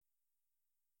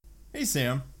Hey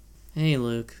Sam, Hey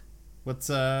Luke. what's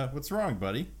wrong,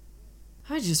 buddy?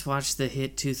 I just watched the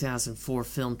hit 2004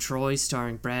 film Troy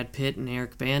starring Brad Pitt and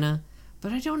Eric Bana,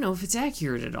 but I don't know if it's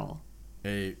accurate at all.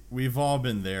 Hey, we've all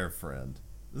been there, friend.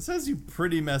 This has you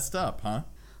pretty messed up, huh?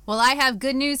 Well, I have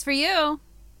good news for you.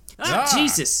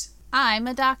 Jesus! I'm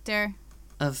a doctor.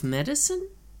 Of medicine?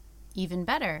 Even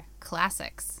better,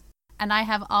 classics. And I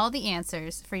have all the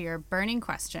answers for your burning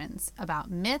questions about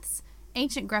myths,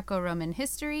 ancient Greco-Roman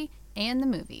history, and the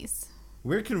movies.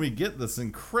 Where can we get this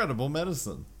incredible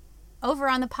medicine? Over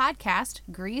on the podcast,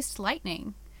 Greased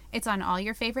Lightning. It's on all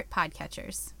your favorite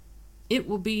podcatchers. It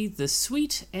will be the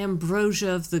sweet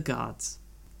ambrosia of the gods.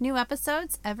 New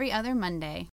episodes every other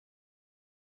Monday.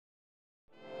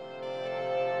 A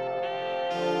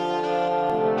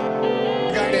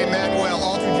guy named Manuel,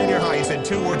 all through junior high, he said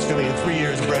 2 words to me in 3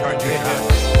 years of Bret Hart junior high.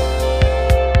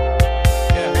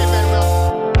 Yeah, hey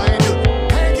Manuel, how you doing?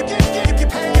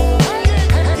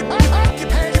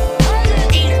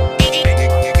 Eat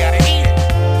it. You gotta eat it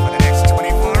for the next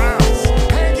 24 hours.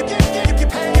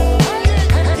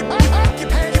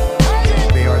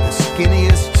 They are the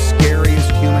skinniest,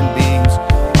 scariest human beings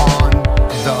on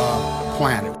the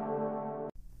planet.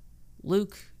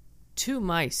 Luke, 2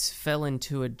 mice fell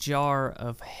into a jar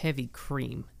of heavy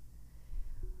cream,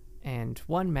 and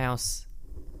one mouse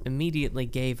immediately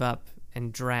gave up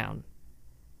and drowned,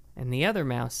 and the other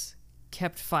mouse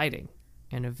kept fighting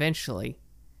and eventually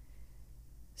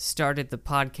started the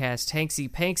podcast Hanksy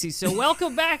Panksy. So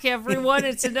welcome back, everyone.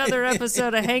 It's another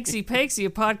episode of Hanksy Panksy, a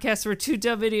podcast where 2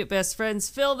 dumb idiot best friends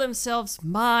fill themselves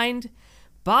mind,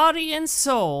 body, and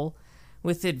soul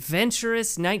with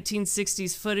adventurous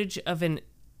 1960s footage of an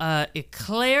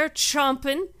eclair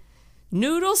chomping,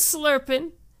 noodle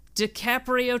slurping,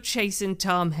 DiCaprio chasing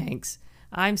Tom Hanks.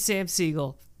 I'm Sam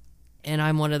Siegel, and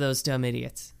I'm one of those dumb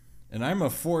idiots. And I'm a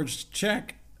forged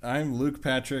check. I'm Luke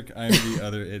Patrick. I'm the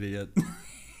other idiot.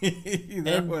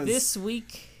 This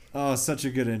week... Oh, such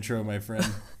a good intro, my friend.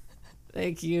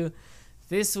 Thank you.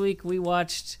 This week we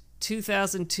watched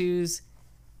 2002's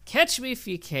Catch Me If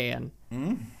You Can.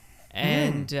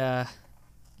 And,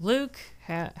 Luke,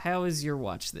 how was your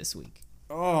watch this week?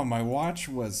 Oh, my watch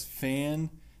was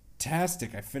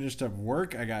fantastic. I finished up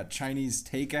work. I got Chinese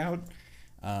takeout,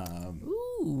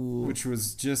 Ooh. which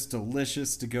was just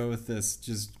delicious to go with this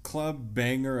just club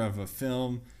banger of a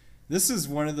film. This is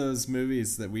one of those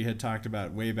movies that we had talked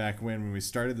about way back when we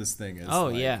started this thing.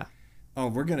 Yeah. Oh,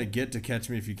 we're going to get to Catch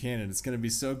Me If You Can, and it's going to be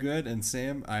so good. And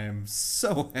Sam, I am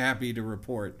so happy to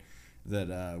report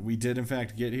that we did, in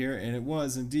fact, get here, and it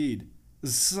was indeed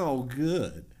so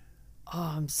good.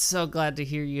 Oh, I'm so glad to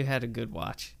hear you had a good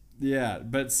watch. Yeah,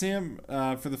 but Sam,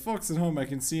 for the folks at home, I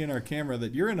can see in our camera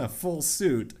that you're in a full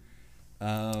suit.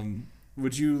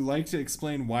 Would you like to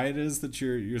explain why it is that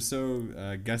you're so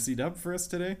gussied up for us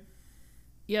today?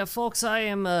 Yeah, folks, I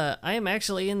am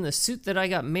actually in the suit that I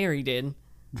got married in.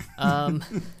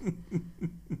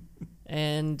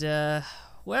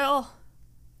 Well,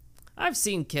 I've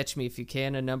seen Catch Me If You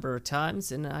Can a number of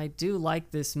times, and I do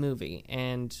like this movie.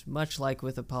 And much like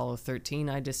with Apollo 13,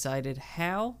 I decided,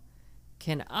 how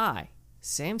can I,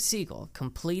 Sam Siegel,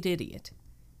 complete idiot,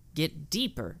 get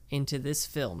deeper into this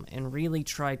film and really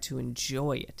try to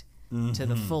enjoy it to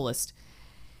the fullest?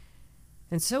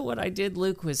 And so what I did,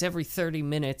 Luke, was every 30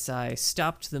 minutes I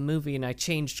stopped the movie and I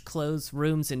changed clothes,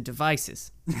 rooms, and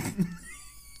devices.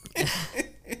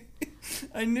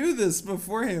 I knew this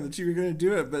beforehand that you were going to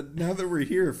do it, but now that we're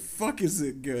here, fuck is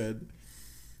it good.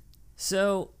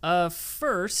 So,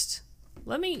 first,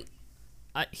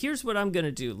 here's what I'm going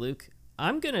to do, Luke.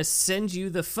 I'm going to send you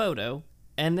the photo,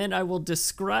 and then I will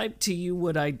describe to you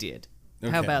what I did.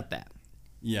 Okay. How about that?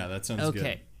 Yeah, that sounds good.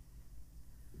 Okay.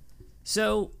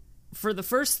 So, for the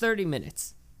first 30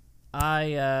 minutes,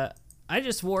 I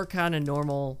just wore kind of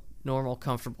normal,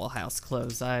 comfortable house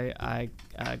clothes. I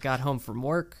got home from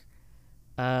work.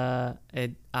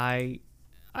 And I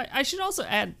should also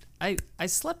add, I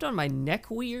slept on my neck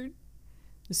weird,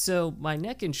 so my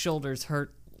neck and shoulders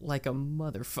hurt like a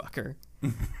motherfucker.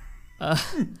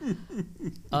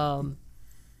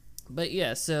 But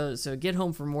yeah, so get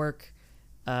home from work.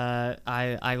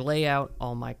 I lay out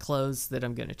all my clothes that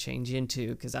I'm gonna change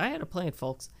into, because I had a plan,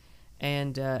 folks,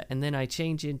 and then I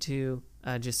change into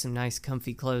just some nice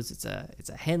comfy clothes. It's a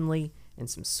Henley and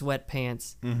some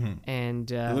sweatpants, and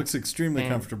It looks extremely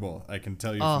comfortable, I can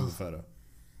tell you from the photo.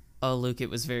 Oh, Luke, it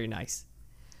was very nice.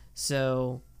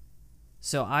 So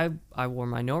I wore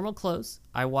my normal clothes.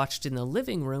 I watched in the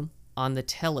living room on the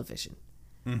television,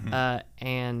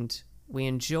 and we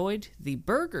enjoyed the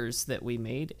burgers that we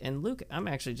made. And Luke, I'm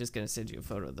actually just gonna send you a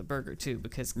photo of the burger too,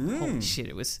 because holy shit,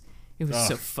 it was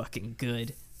so fucking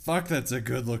good. Fuck, that's a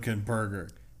good looking burger.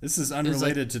 This is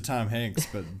unrelated to Tom Hanks,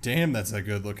 but damn, that's a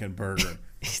good looking burger.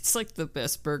 It's like the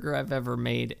best burger I've ever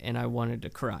made, and I wanted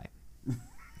to cry.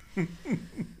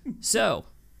 So,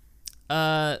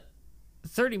 30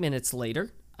 minutes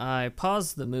later, I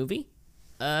pause the movie,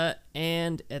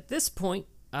 and at this point,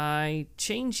 I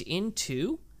change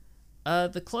into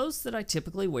the clothes that I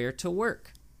typically wear to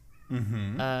work.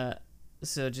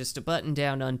 So just a button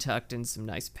down, untucked, and some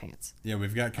nice pants. Yeah,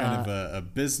 we've got kind of a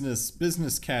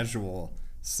business casual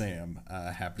Sam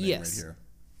happening right here.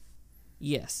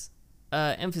 Yes.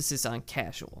 Emphasis on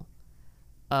casual.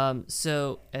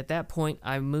 So at that point,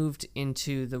 I moved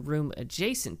into the room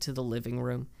adjacent to the living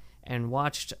room and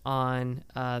watched on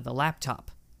the laptop.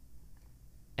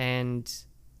 And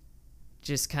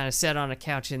just kind of sat on a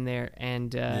couch in there.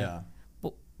 And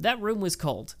that room was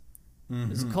cold. It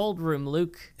was a cold room,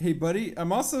 Luke. Hey, buddy,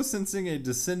 I'm also sensing a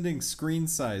descending screen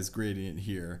size gradient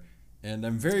here. And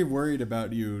I'm very worried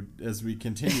about you as we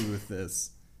continue with this.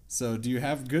 So do you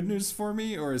have good news for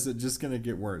me, or is it just going to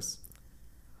get worse?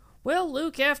 Well,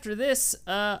 Luke, after this,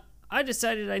 I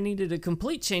decided I needed a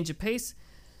complete change of pace,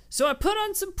 so I put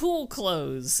on some pool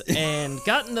clothes and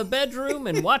got in the bedroom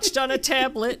and watched on a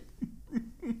tablet.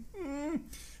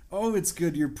 Oh, it's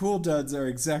good. Your pool duds are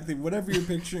exactly whatever you're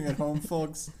picturing at home,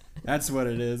 folks. That's what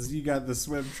it is. You got the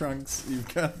swim trunks.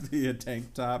 You've got the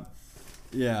tank top.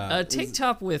 Yeah. A tank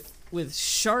top with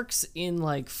sharks in,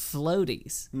 like,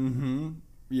 floaties.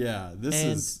 Yeah, this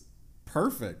is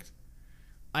perfect.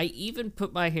 I even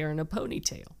put my hair in a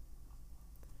ponytail.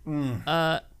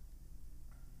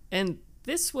 And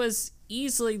this was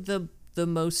easily the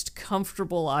most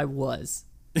comfortable I was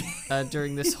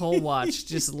during this whole watch.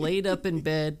 Just laid up in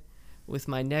bed with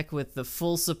my neck with the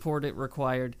full support it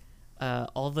required.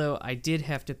 Although I did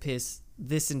have to piss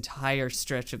this entire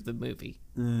stretch of the movie.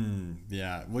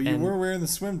 Yeah. Well, you were wearing the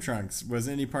swim trunks. Was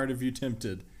any part of you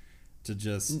tempted to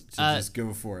just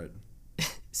go for it?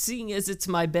 Seeing as it's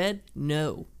my bed,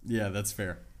 no. Yeah, that's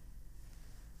fair.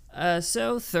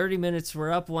 So 30 minutes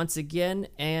were up once again,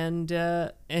 and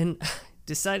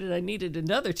decided I needed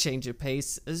another change of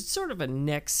pace, sort of a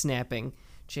neck-snapping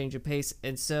change of pace,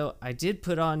 and so I did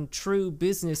put on true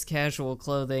business casual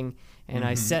clothing, and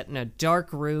I sat in a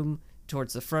dark room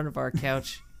towards the front of our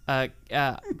couch,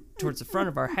 towards the front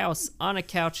of our house on a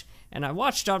couch, and I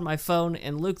watched on my phone,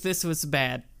 and Luke, this was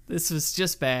bad. This was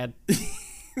just bad.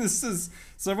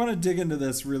 So I want to dig into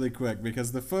this really quick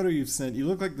because the photo you've sent, you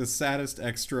look like the saddest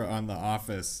extra on The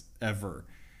Office ever.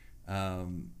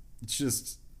 It's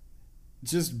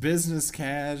just business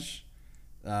cash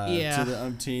to the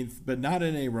umpteenth, but not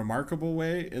in a remarkable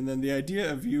way. And then the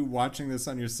idea of you watching this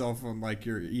on your cell phone like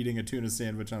you're eating a tuna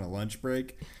sandwich on a lunch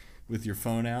break with your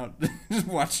phone out, just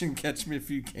watching Catch Me If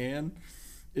You Can,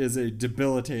 is a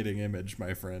debilitating image,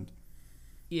 my friend.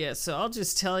 Yeah, so I'll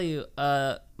just tell you,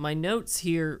 my notes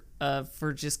here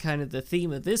for just kind of the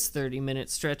theme of this 30-minute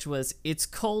stretch was, it's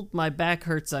cold, my back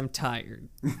hurts, I'm tired.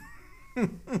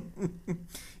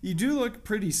 You do look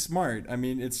pretty smart. I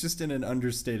mean, it's just in an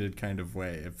understated kind of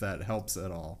way, if that helps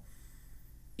at all.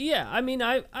 Yeah, I mean,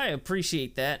 I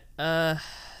appreciate that.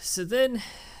 So then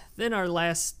our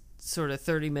last sort of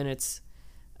 30 minutes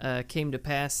came to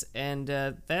pass, and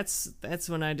that's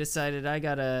when I decided I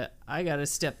gotta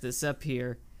step this up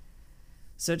here.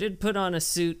 So I did put on a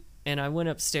suit, and I went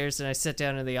upstairs and I sat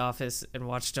down in the office and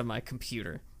watched on my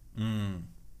computer.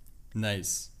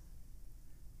 Nice.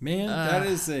 Man, that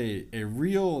is a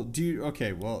real...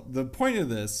 Okay, well, the point of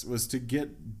this was to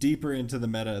get deeper into the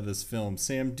meta of this film.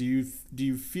 Sam, do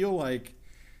you feel like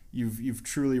you've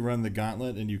truly run the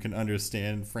gauntlet and you can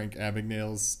understand Frank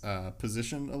Abagnale's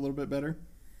position a little bit better?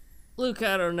 Luke,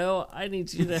 I don't know. I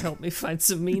need you to help me find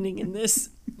some meaning in this.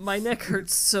 My neck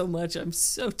hurts so much. I'm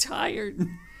so tired.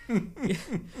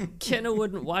 Kenna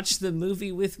wouldn't watch the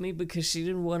movie with me because she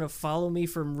didn't want to follow me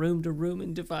from room to room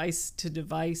and device to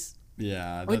device.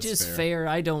 Yeah, that's which is fair.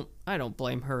 I don't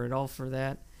blame her at all for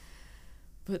that.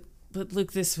 But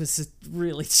Luke, this was a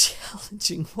really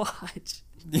challenging watch.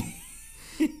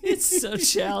 It's so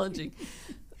challenging.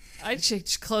 I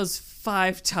changed clothes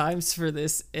 5 times for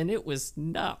this, and it was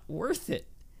not worth it.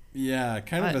 Yeah,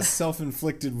 kind of a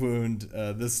self-inflicted wound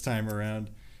this time around.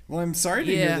 Well, I'm sorry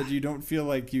to hear that you don't feel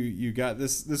like you got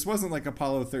this. This wasn't like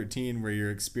Apollo 13 where your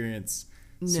experience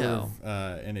sort of,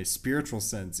 in a spiritual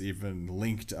sense, even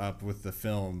linked up with the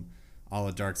film a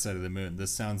la Dark Side of the Moon.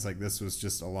 This sounds like this was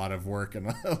just a lot of work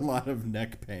and a lot of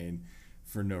neck pain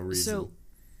for no reason. So,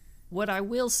 what I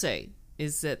will say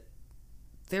is that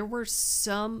there were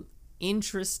some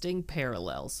interesting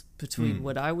parallels between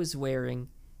what I was wearing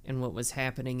and what was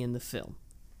happening in the film.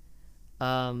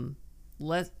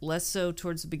 less so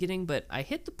towards the beginning, but I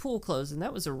hit the pool close, and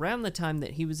that was around the time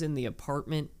that he was in the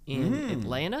apartment in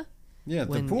Atlanta. Yeah,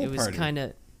 when the pool it was party. kind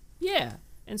of, yeah.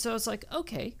 And so I was like,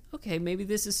 okay, maybe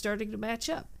this is starting to match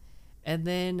up. And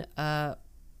then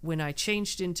when I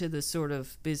changed into the sort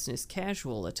of business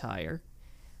casual attire,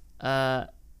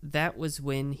 that was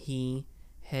when he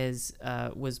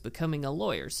was becoming a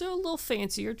lawyer. So a little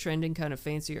fancier, trending kind of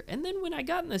fancier. And then when I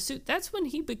got in the suit, that's when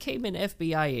he became an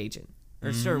FBI agent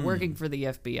or started working for the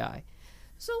FBI.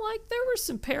 So, like, there were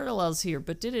some parallels here,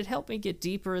 but did it help me get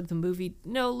deeper in the movie?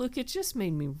 No, Luke, it just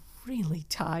made me really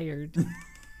tired.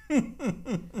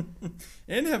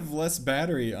 And have less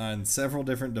battery on several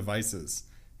different devices.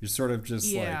 You're sort of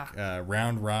just like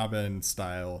round robin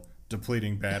style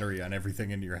depleting battery on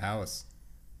everything in your house.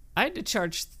 I had to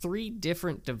charge 3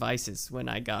 different devices when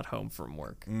I got home from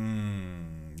work.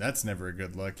 That's never a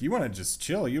good look. You want to just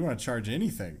chill. You want to charge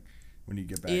anything when you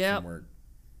get back from work.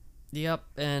 Yep,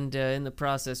 and in the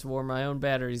process wore my own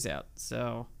batteries out,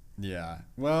 so... Yeah.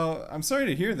 Well, I'm sorry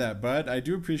to hear that, bud. I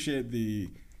do appreciate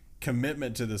the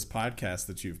commitment to this podcast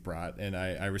that you've brought, and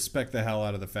I respect the hell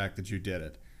out of the fact that you did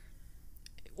it.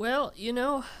 Well, you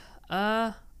know,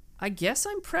 I guess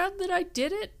I'm proud that I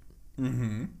did it.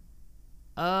 Mm-hmm.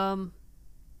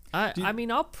 I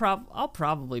mean, I'll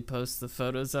probably post the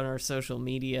photos on our social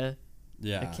media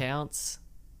accounts.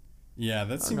 Yeah,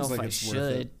 that seems like it's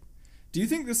worth it. Do you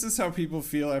think this is how people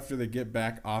feel after they get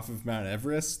back off of Mount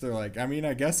Everest? They're like, I mean,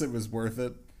 I guess it was worth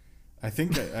it. I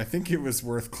think it was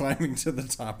worth climbing to the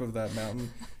top of that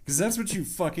mountain, because that's what you've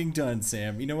fucking done,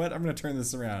 Sam. You know what? I'm gonna turn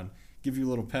this around, give you a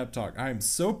little pep talk. I am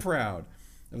so proud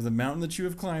of the mountain that you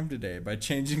have climbed today by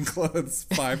changing clothes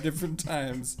 5 different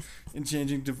times and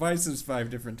changing devices 5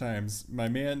 different times. My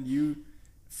man, you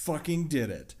fucking did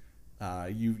it.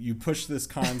 You pushed this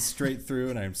con straight through,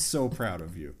 and I'm so proud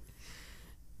of you.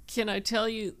 Can I tell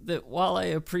you that while I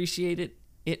appreciate it,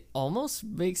 it almost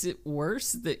makes it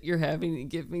worse that you're having to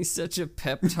give me such a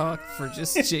pep talk for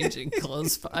just changing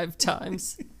clothes 5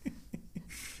 times?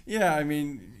 Yeah, I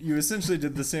mean, you essentially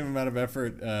did the same amount of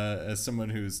effort as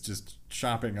someone who's just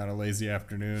shopping on a lazy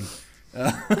afternoon.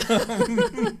 Oh,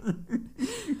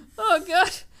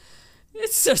 God.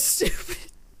 It's so stupid.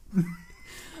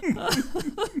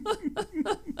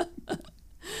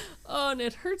 Oh, and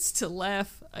it hurts to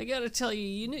laugh. I gotta tell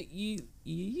you, you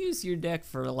use your neck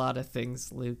for a lot of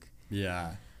things, Luke.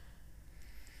 Yeah.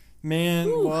 Man,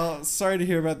 whew. Well, sorry to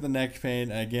hear about the neck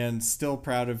pain. Again, still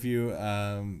proud of you.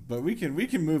 But we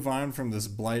can move on from this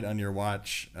blight on your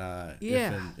watch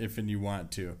if and you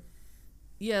want to.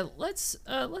 Yeah, let's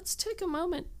take a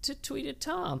moment to tweet at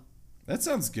Tom. That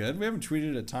sounds good. We haven't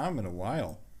tweeted at Tom in a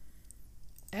while.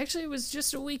 Actually, it was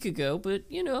just a week ago, but,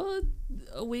 you know,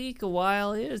 a week, a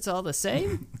while, it's all the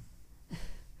same.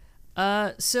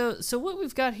 So what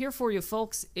we've got here for you,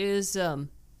 folks, is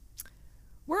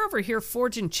we're over here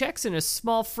forging checks in a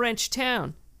small French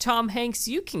town. Tom Hanks,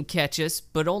 you can catch us,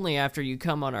 but only after you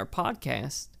come on our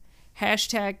podcast.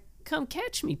 Hashtag come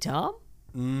catch me, Tom.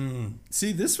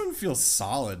 See, this one feels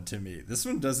solid to me. This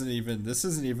isn't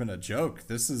even a joke.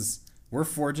 We're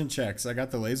forging checks. I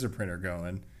got the laser printer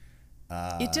going.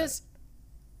 It does.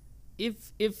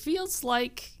 It feels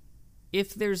like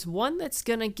if there's one that's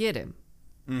gonna get him,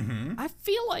 I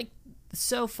feel like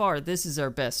so far this is our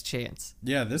best chance.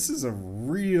 Yeah, this is a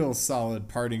real solid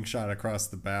parting shot across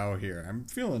the bow here. I'm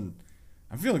feeling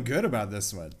good about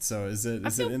this one. So is it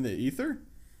in the ether?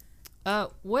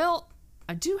 Well,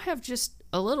 I do have just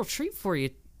a little treat for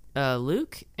you,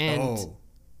 Luke. And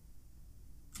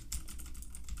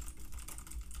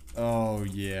oh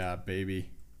yeah, baby.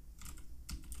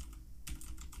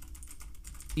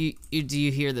 Do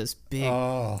you hear this big,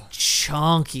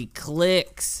 chunky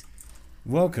clicks?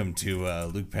 Welcome to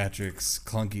Luke Patrick's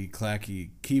Clunky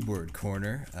Clacky Keyboard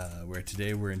Corner, where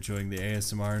today we're enjoying the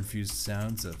ASMR-infused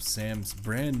sounds of Sam's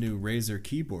brand new Razer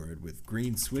keyboard with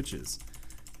green switches.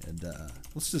 And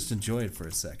let's just enjoy it for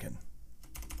a second.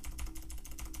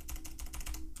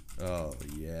 Oh,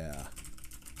 yeah.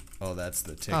 Oh, that's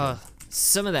the ticket.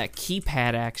 Some of that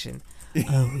keypad action.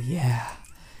 Oh, yeah.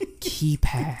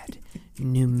 Keypad.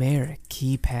 Numeric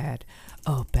keypad.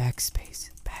 Oh, backspace.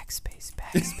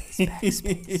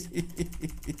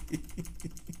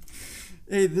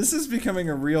 Hey, this is becoming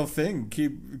a real thing.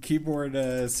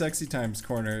 Keyboard Sexy Times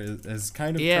Corner has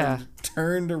kind of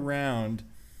turned around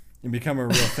and become a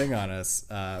real thing on us,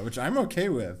 which I'm okay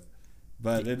with.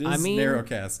 But it is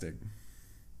narrowcasting.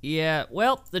 Yeah,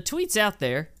 well, the tweet's out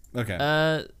there.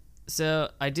 Okay.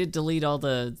 So I did delete all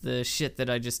the shit that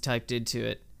I just typed into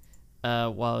it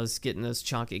while I was getting those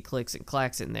chonky clicks and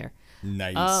clacks in there.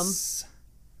 Nice.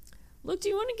 Luke, do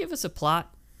you want to give us a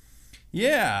plot?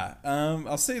 Yeah,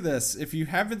 I'll say this. If you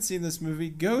haven't seen this movie,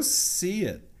 go see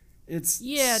it. It's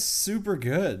super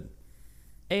good.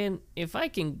 And if I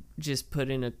can just put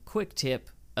in a quick tip,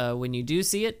 when you do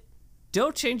see it,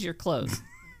 don't change your clothes.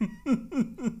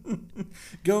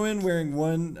 Go in wearing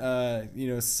one,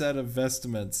 set of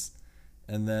vestments,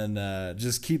 and then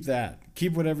just keep that.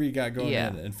 Keep whatever you got going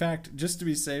in. In fact, just to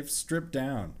be safe, strip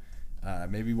down.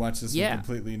 Maybe watch this one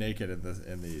completely naked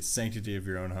in the sanctity of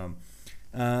your own home.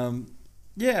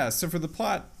 So for the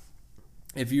plot,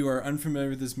 if you are unfamiliar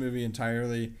with this movie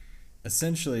entirely,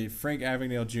 essentially Frank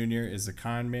Abagnale Jr. is a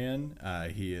con man.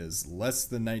 He is less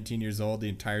than 19 years old the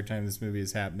entire time this movie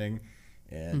is happening,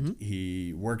 and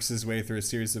he works his way through a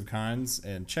series of cons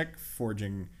and check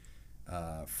forging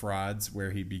frauds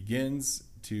where he begins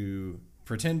to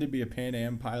pretend to be a Pan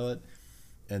Am pilot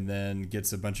and then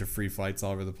gets a bunch of free flights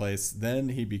all over the place. Then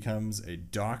he becomes a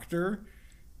doctor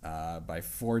by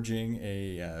forging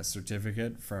a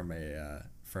certificate from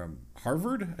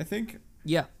Harvard, I think.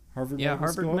 Yeah. Harvard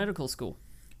Medical School.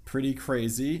 Pretty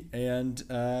crazy. And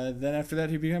then after that,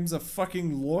 he becomes a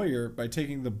fucking lawyer by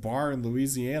taking the bar in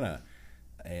Louisiana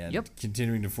and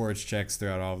continuing to forge checks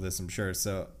throughout all of this, I'm sure.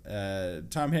 So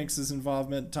Tom Hanks'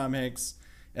 involvement, Tom Hanks,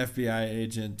 FBI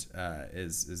agent,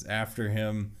 is after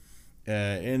him,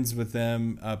 ends with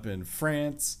them up in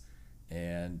France.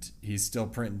 And he's still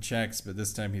printing checks, but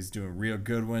this time he's doing real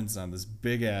good ones on this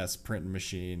big-ass printing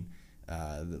machine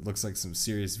that looks like some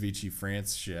serious Vichy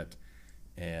France shit.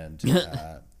 And,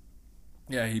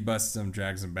 he busts him,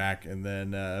 drags him back, and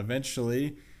then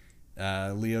eventually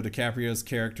Leo DiCaprio's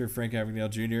character, Frank Abagnale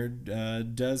Jr.,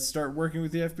 does start working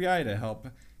with the FBI to help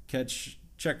catch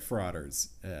check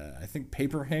frauders. I think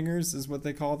paper hangers is what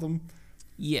they call them.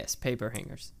 Yes, paper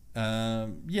hangers.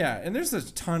 And there's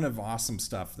a ton of awesome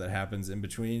stuff that happens in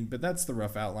between, but that's the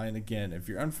rough outline. Again, if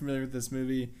you're unfamiliar with this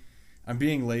movie, I'm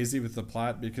being lazy with the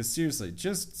plot because seriously,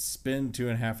 just spend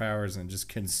 2.5 hours and just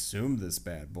consume this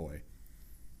bad boy.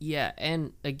 Yeah,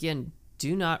 and again,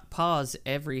 do not pause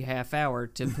every half hour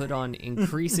to put on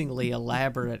increasingly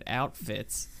elaborate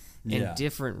outfits in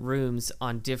different rooms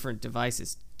on different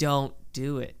devices. Don't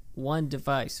do it. One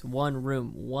device, one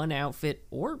room, one outfit,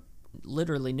 or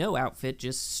literally no outfit,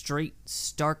 just straight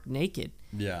stark naked.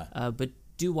 But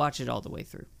do watch it all the way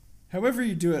through. However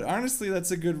you do it, honestly,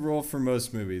 that's a good rule for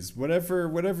most movies.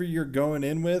 Whatever you're going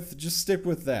in with, just stick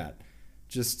with that.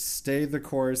 Just stay the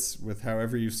course with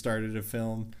however you started a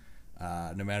film.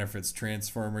 No matter if it's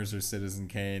Transformers or Citizen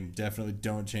Kane, definitely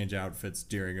don't change outfits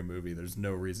during a movie. There's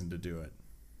no reason to do it.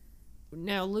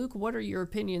 Now, Luke, what are your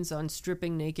opinions on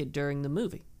stripping naked during the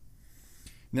movie?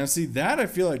 Now, see, that I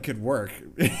feel like could work.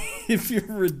 If you're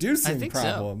reducing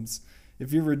problems,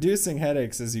 if you're reducing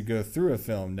headaches as you go through a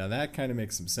film, now that kind of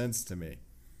makes some sense to me.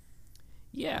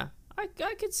 Yeah, I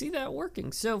could see that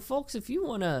working. So, folks, if you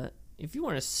wanna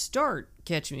start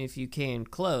Catch Me If You Can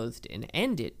clothed and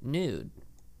end it nude,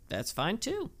 that's fine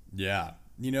too. Yeah,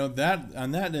 that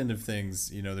on that end of things,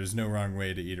 there's no wrong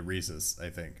way to eat a Reese's, I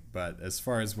think. But as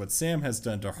far as what Sam has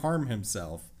done to harm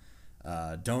himself,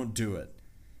 don't do it.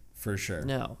 For sure.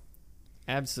 No,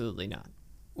 absolutely not.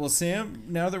 Well, Sam,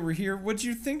 now that we're here, what'd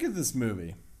you think of this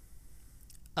movie?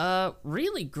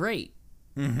 Really great.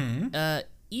 Even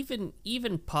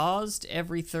paused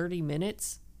every 30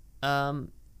 minutes.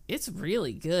 It's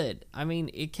really good. I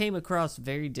mean, it came across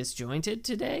very disjointed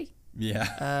today.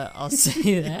 Yeah. I'll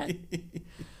say that.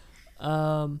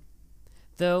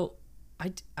 Though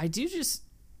I just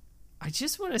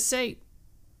want to say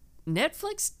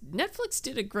Netflix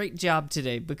did a great job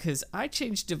today because I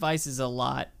changed devices a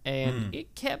lot and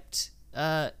it kept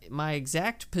my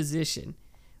exact position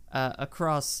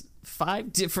across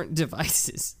 5 different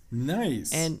devices.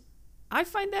 Nice. And I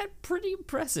find that pretty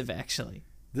impressive, actually.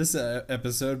 This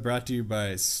episode brought to you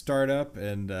by startup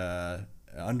and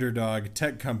underdog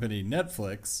tech company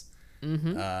Netflix.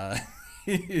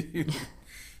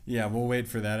 Yeah, we'll wait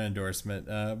for that endorsement.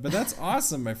 But that's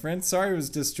awesome, my friend. Sorry it was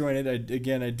disjointed. I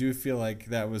do feel like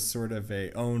that was sort of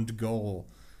a owned goal.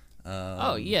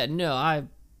 I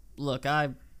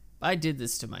did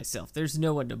this to myself. There's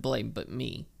no one to blame but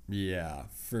me. Yeah,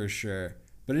 for sure.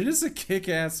 But it is a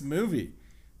kick-ass movie.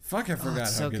 Fuck, I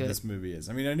forgot how good this movie is.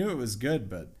 I mean, I knew it was good,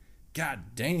 but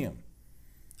god damn.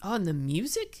 Oh, and the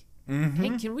music?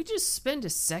 Hey, can we just spend a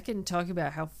second talking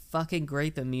about how fucking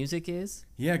great the music is?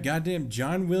 Yeah, goddamn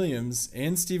John Williams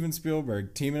and Steven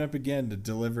Spielberg teaming up again to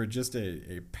deliver just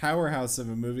a powerhouse of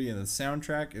a movie, and the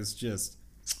soundtrack is just,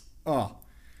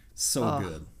 so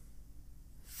good.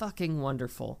 Fucking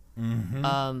wonderful.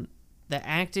 The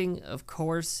acting, of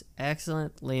course,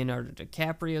 excellent. Leonardo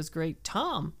DiCaprio's great.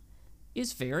 Tom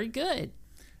is very good.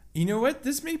 You know what?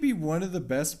 This may be one of the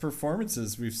best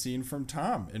performances we've seen from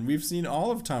Tom, and we've seen all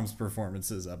of Tom's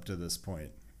performances up to this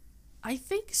point. I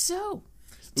think so.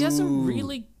 He doesn't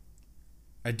really...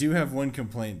 I do have one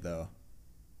complaint, though.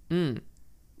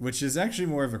 Which is actually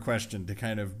more of a question to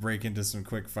kind of break into some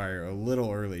quick fire a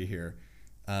little early here.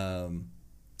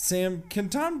 Sam, can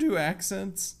Tom do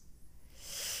accents?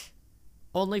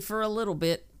 Only for a little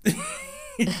bit.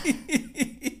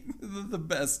 The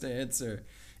best answer.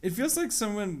 It feels like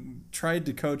someone tried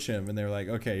to coach him and they were like,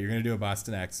 okay, you're going to do a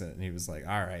Boston accent. And he was like,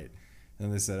 all right.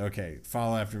 And they said, okay,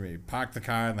 follow after me. Park the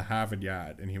car in the Harvard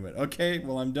Yard. And he went, okay,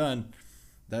 well, I'm done.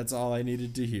 That's all I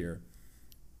needed to hear.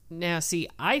 Now, see,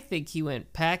 I think he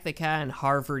went, pack the car in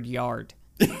Harvard Yard.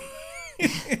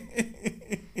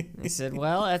 He said,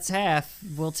 well, that's half.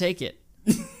 We'll take it.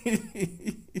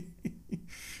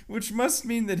 Which must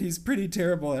mean that he's pretty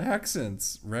terrible at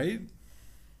accents, right?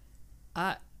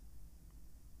 I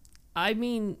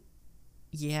mean,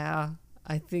 yeah,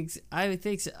 I think so.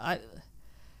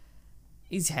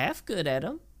 He's half good at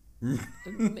them.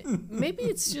 Maybe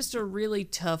it's just a really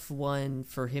tough one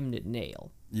for him to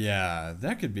nail. Yeah,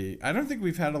 that could be. I don't think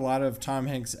we've had a lot of Tom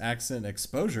Hanks accent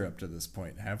exposure up to this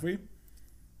point, have we?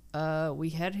 We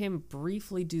had him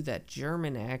briefly do that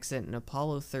German accent in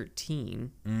Apollo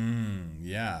 13.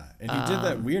 Yeah. And he did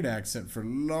that weird accent for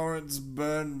Lawrence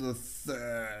Byrne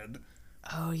III.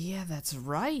 Oh, yeah, that's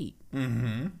right.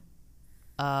 Mm-hmm.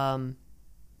 And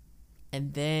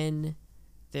then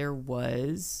there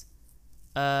was,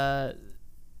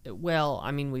 well,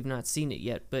 I mean, we've not seen it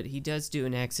yet, but he does do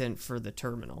an accent for The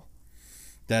Terminal.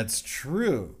 That's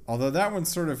true. Although that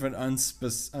one's sort of an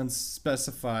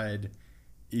unspecified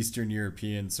Eastern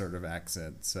European sort of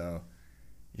accent, so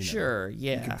sure,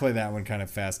 yeah, you can play that one kind of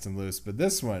fast and loose. But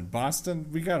this one, Boston,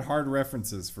 we got hard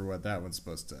references for what that one's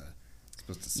supposed to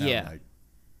sound like.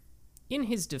 In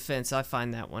his defense, I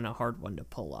find that one a hard one to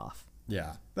pull off.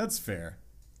 Yeah, that's fair.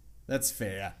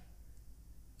 Anyway,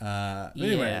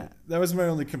 that was my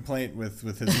only complaint with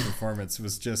his performance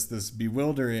was just this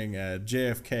bewildering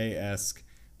JFK-esque,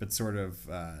 but sort of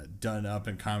done up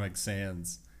in Comic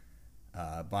Sans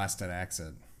Boston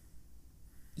accent.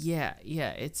 Yeah,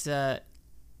 it's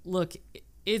look,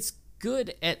 it's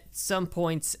good at some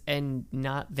points and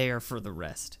not there for the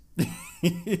rest.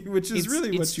 Which is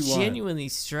really what you want. It's genuinely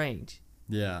strange.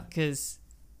 Yeah. Because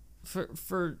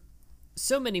for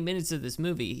so many minutes of this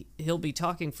movie, he'll be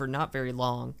talking for not very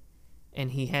long,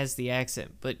 and he has the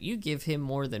accent. But you give him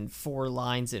more than 4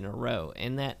 lines in a row,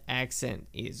 and that accent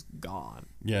is gone.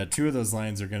 Yeah, 2 of those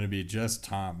lines are going to be just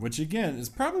Tom, which, again, is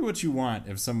probably what you want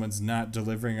if someone's not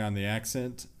delivering on the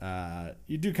accent.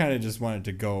 You do kind of just want it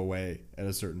to go away at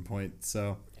a certain point,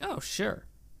 so... Oh, sure.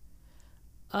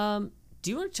 Do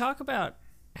you want to talk about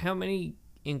how many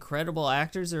incredible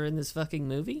actors are in this fucking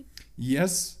movie?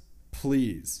 Yes,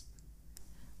 please.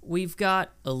 We've got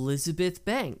Elizabeth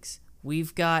Banks.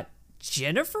 We've got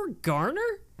Jennifer Garner.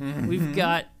 Mm-hmm. We've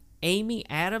got Amy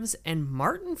Adams and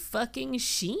Martin fucking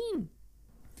Sheen.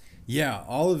 Yeah,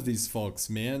 all of these folks,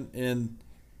 man. And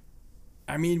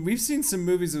I mean, we've seen some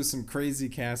movies with some crazy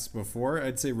casts before.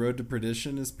 I'd say Road to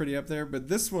Perdition is pretty up there, but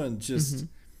this one just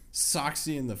socks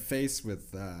you in the face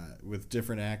with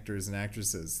different actors and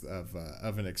actresses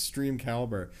of an extreme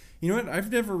caliber. You know what? I've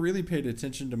never really paid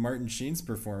attention to Martin Sheen's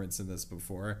performance in this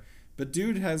before, but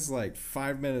dude has like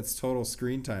 5 minutes total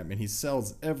screen time, and he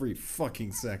sells every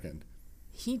fucking second.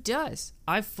 He does.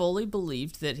 I fully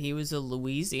believed that he was a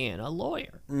Louisiana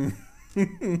lawyer.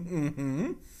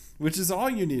 Which is all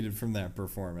you needed from that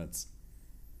performance.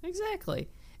 Exactly.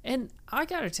 And I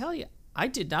gotta tell you, I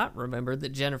did not remember that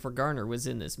Jennifer Garner was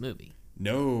in this movie.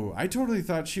 No, I totally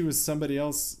thought she was somebody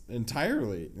else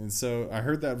entirely. And so I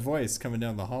heard that voice coming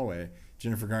down the hallway.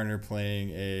 Jennifer Garner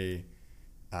playing a,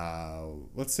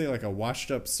 let's say like a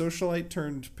washed up socialite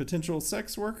turned potential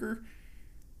sex worker,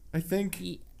 I think.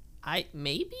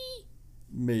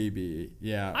 Maybe,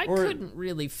 yeah. I couldn't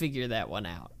really figure that one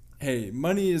out. Hey,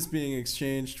 money is being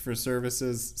exchanged for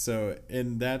services, so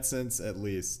in that sense, at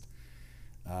least,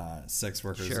 sex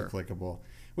workers are applicable.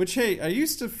 Which, hey, I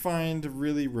used to find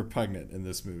really repugnant in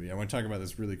this movie. I want to talk about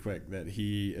this really quick, that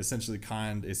he essentially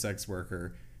conned a sex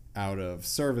worker out of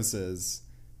services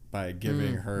by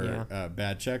giving her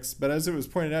bad checks. But as it was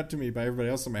pointed out to me by everybody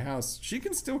else in my house, she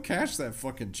can still cash that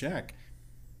fucking check.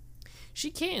 She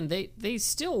can. They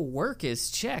still work as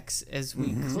checks, as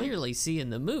we clearly see in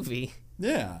the movie.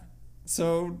 Yeah.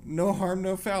 So no harm,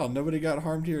 no foul. Nobody got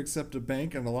harmed here except a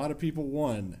bank, and a lot of people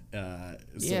won, so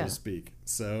to speak.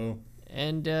 So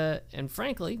and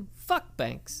frankly, fuck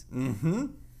banks.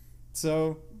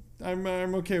 So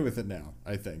I'm okay with it now,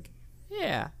 I think.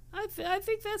 Yeah, I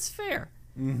think that's fair.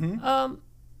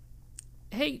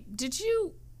 Hey, did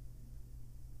you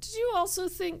also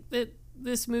think that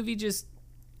this movie just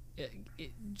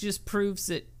proves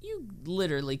that you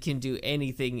literally can do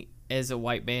anything as a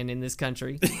white man in this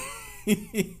country?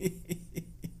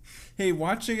 Hey,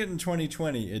 watching it in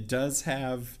 2020, it does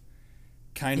have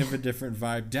kind of a different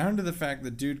vibe, down to the fact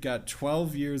that dude got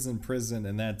 12 years in prison,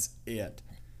 and that's it.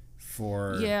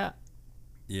 Yeah.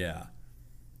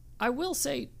 I will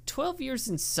say, 12 years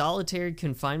in solitary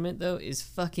confinement, though, is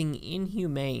fucking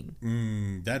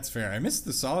inhumane. That's fair. I missed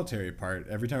the solitary part.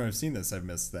 Every time I've seen this, I've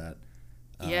missed that.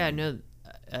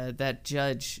 That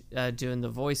judge doing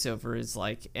the voiceover is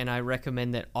like, and I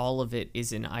recommend that all of it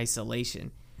is in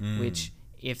isolation, which,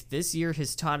 if this year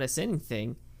has taught us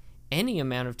anything, any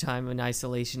amount of time in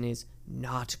isolation is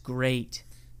not great.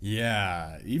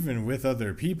 Yeah, even with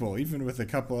other people, even with a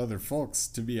couple other folks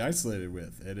to be isolated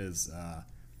with, it is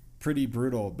pretty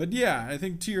brutal. But yeah, I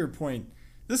think to your point,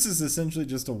 this is essentially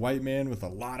just a white man with a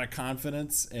lot of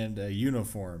confidence and a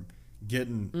uniform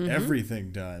getting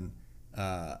everything done,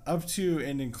 up to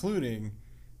and including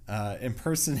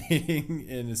impersonating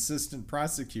an assistant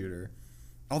prosecutor.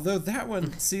 Although that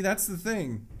one, see, that's the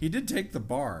thing. He did take the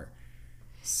bar.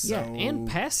 So, yeah, and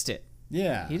passed it.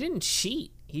 Yeah. He didn't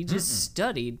cheat. He just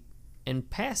studied and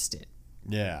passed it.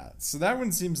 Yeah, so that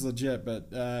one seems legit, but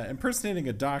impersonating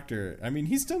a doctor, I mean,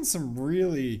 he's done some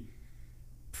really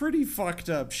pretty fucked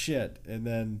up shit, and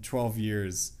then 12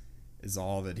 years is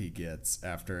all that he gets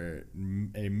after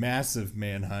a massive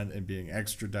manhunt and being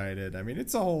extradited. I mean,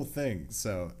 it's a whole thing,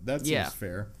 so that seems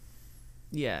fair.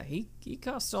 Yeah, he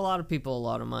cost a lot of people a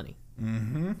lot of money.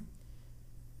 Mm-hmm.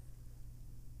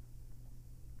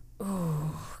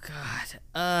 Oh,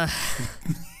 God.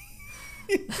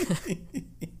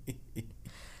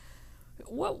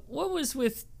 What was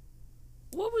with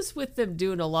them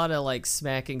doing a lot of like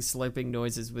smacking, slurping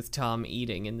noises with Tom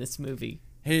eating in this movie?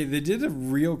 Hey, they did a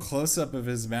real close-up of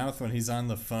his mouth when he's on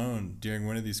the phone during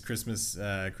one of these Christmas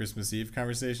Eve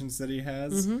conversations that he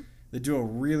has. They do a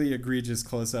really egregious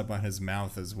close-up on his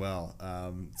mouth as well.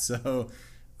 So,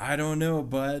 I don't know,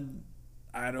 bud.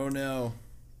 I don't know.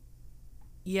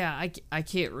 Yeah, I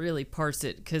can't really parse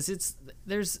it because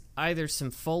there's either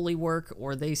some Foley work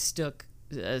or they stuck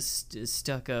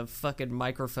a fucking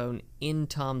microphone in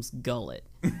Tom's gullet,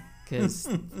 because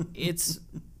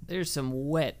there's some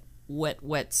wet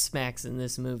smacks in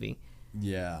this movie.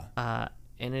 Yeah.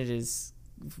 And it is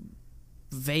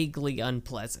vaguely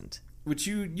unpleasant. Which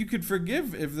you could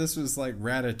forgive if this was like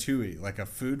Ratatouille, like a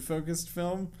food-focused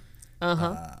film.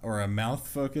 Or a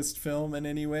mouth-focused film in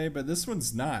any way, but this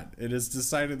one's not. It is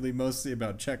decidedly mostly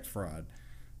about check fraud.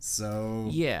 So...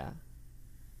 Yeah.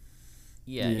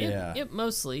 It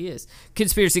mostly is.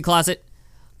 Conspiracy Closet.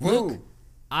 Whoa! Luke,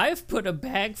 I've put a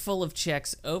bag full of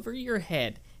checks over your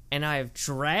head, and I have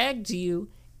dragged you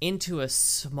into a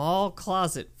small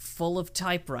closet full of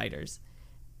typewriters,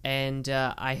 and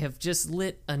I have just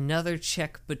lit another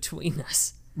check between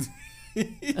us.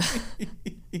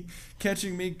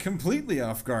 Catching me completely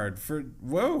off guard for...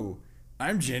 Whoa!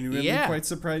 I'm genuinely quite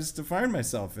surprised to find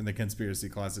myself in the conspiracy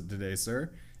closet today,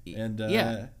 sir. And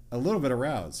a little bit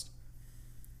aroused.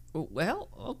 Well,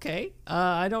 okay.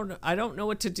 I don't know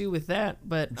what to do with that,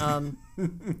 but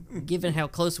given how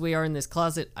close we are in this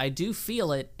closet, I do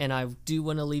feel it, and I do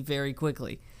want to leave very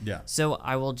quickly. Yeah. So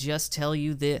I will just tell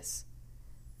you this,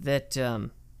 that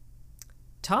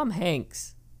Tom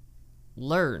Hanks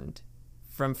learned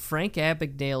from Frank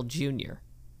Abagnale Jr.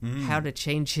 How to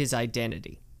change his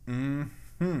identity.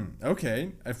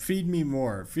 Okay. Feed me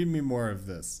more. Feed me more of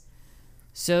this.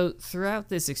 So throughout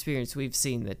this experience, we've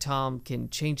seen that Tom can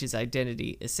change his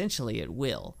identity essentially at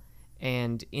will.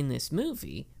 And in this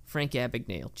movie, Frank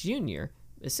Abagnale Jr.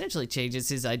 essentially changes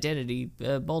his identity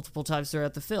multiple times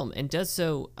throughout the film, and does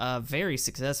so very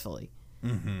successfully.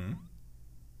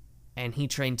 And he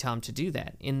trained Tom to do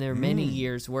that. In their many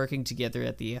years working together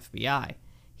at the FBI,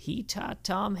 he taught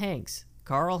Tom Hanks,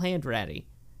 Carl Handratty,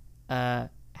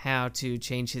 how to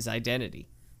change his identity.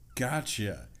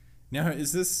 Gotcha. Now,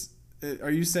 is this...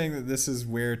 Are you saying that this is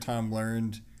where Tom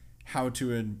learned how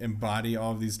to embody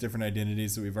all of these different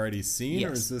identities that we've already seen? Yes.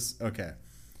 Or is this... Okay.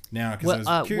 Now, because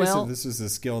I was curious if this was a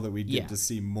skill that we get to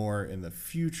see more in the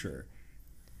future.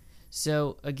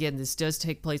 So, again, this does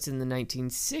take place in the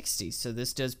 1960s, so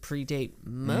this does predate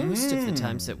most of the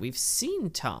times that we've seen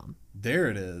Tom. There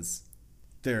it is.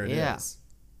 There it is.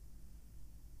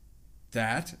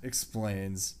 That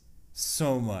explains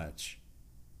so much.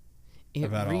 It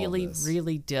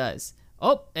really does.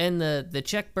 Oh, and the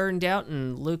check burned out,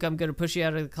 and Luke, I'm going to push you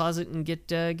out of the closet and get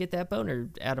that boner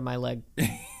out of my leg.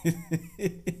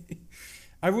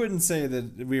 I wouldn't say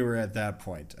that we were at that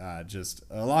point. Just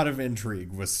a lot of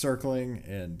intrigue was circling,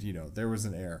 and there was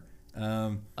an error.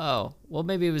 Oh, well,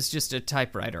 maybe it was just a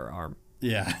typewriter arm.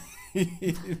 Yeah,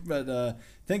 but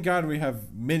thank God we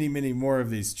have many, many more of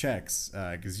these checks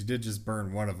because you did just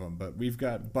burn one of them, but we've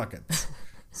got buckets,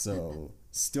 so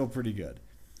still pretty good.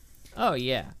 Oh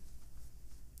yeah.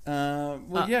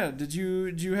 Yeah. Did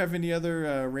you have any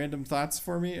other random thoughts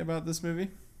for me about this movie?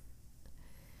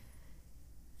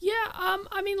 Yeah.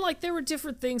 I mean, like there were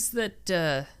different things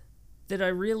that I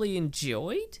really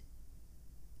enjoyed.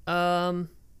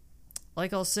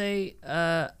 Like I'll say,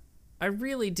 I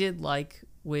really did like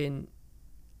when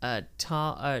Leonardo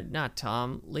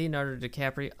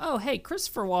DiCaprio. Oh, hey,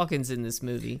 Christopher Walken's in this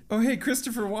movie. Oh, hey,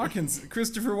 Christopher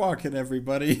Walken,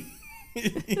 everybody.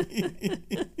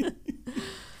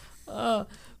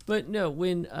 But no,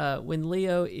 when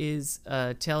Leo is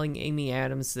telling Amy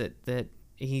Adams that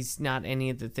he's not any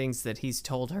of the things that he's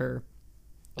told her,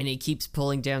 and he keeps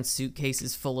pulling down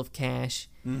suitcases full of cash,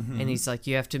 and he's like,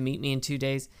 "You have to meet me in 2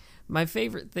 days." My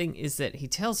favorite thing is that he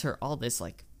tells her all this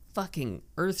like fucking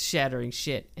earth-shattering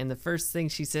shit, and the first thing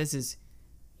she says is,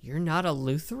 "You're not a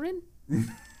Lutheran?"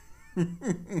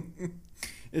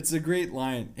 It's a great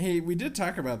line. Hey, we did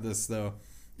talk about this though.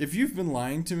 If you've been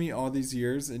lying to me all these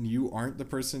years and you aren't the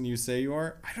person you say you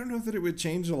are, I don't know that it would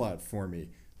change a lot for me.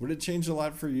 Would it change a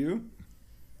lot for you?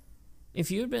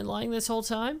 If you had been lying this whole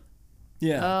time?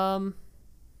 Yeah. I mean,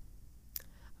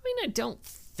 I don't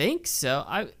think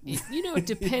so. It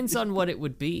depends on what it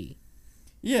would be.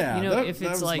 Yeah, if that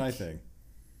it's was like my thing.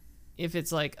 If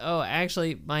it's like, oh,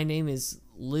 actually, my name is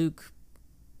Luke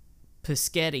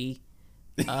Pischetti,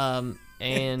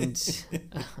 and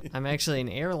I'm actually an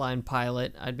airline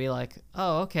pilot, I'd be like,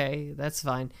 oh, okay, that's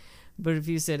fine. But if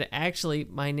you said, actually,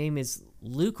 my name is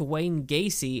Luke Wayne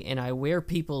Gacy, and I wear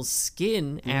people's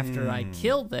skin after I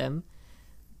kill them,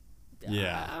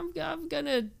 yeah, I'm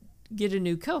gonna get a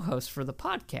new co-host for the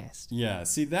podcast. Yeah,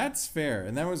 see, that's fair,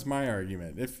 and that was my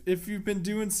argument. If you've been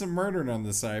doing some murdering on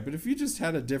the side, but if you just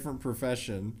had a different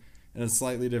profession and a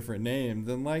slightly different name,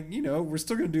 then we're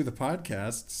still gonna do the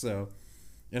podcast. So,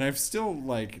 and I've still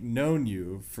known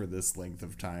you for this length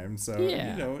of time, so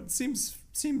yeah. It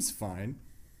seems fine.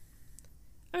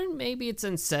 I mean, maybe it's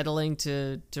unsettling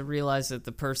to realize that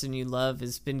the person you love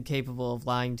has been capable of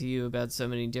lying to you about so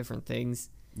many different things.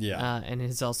 Yeah. And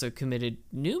has also committed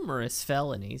numerous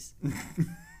felonies.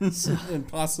 And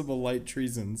possible light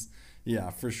treasons. Yeah,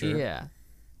 for sure. Yeah.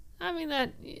 I mean,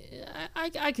 that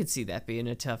I could see that being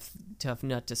a tough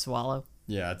nut to swallow.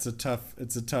 Yeah, it's a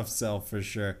tough sell for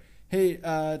sure. Hey,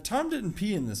 Tom didn't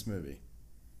pee in this movie.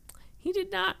 He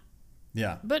did not.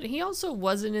 Yeah. But he also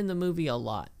wasn't in the movie a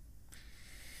lot.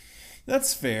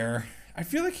 That's fair. I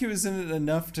feel like he was in it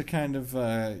enough to kind of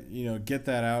get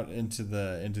that out into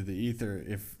the ether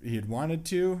if he had wanted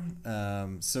to.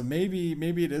 So maybe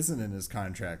it isn't in his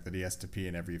contract that he has to pee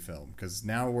in every film, because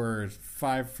now we're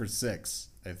 5 for 6,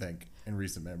 I think, in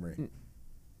recent memory.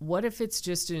 What if it's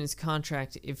just in his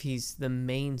contract if he's the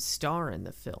main star in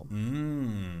the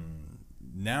film?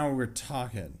 Now we're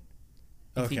talking.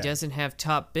 If he doesn't have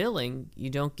top billing, you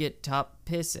don't get top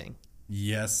pissing.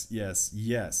 Yes.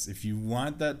 If you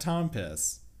want that Tom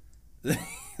piss,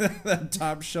 that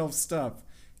top shelf stuff,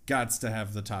 gots to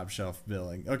have the top shelf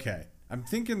billing. Okay, I'm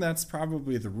thinking that's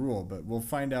probably the rule, but we'll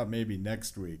find out maybe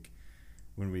next week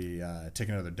when we take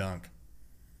another dunk.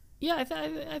 Yeah,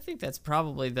 I think that's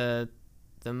probably the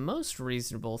most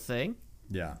reasonable thing.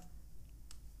 Yeah.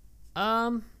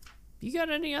 You got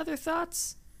any other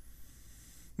thoughts?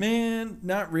 Man,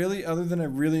 not really, other than I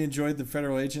really enjoyed the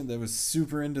federal agent that was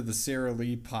super into the Sara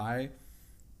Lee pie.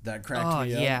 That cracked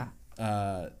me up. Yeah.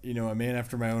 A man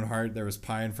after my own heart. There was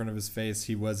pie in front of his face.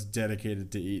 He was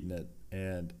dedicated to eating it,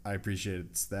 and I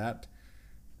appreciated that.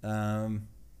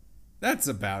 That's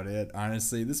about it,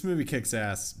 honestly. This movie kicks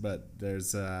ass, but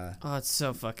there's it's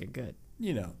so fucking good.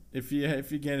 If you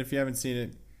haven't seen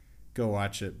it, go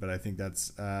watch it. But I think that's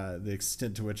the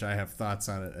extent to which I have thoughts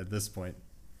on it at this point.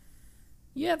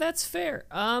 Yeah, that's fair.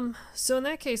 So in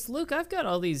that case, Luke, I've got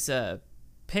all these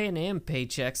Pan Am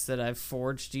paychecks that I've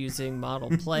forged using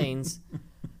model planes.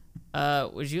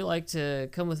 Would you like to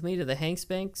come with me to the Hanks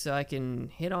Bank so I can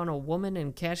hit on a woman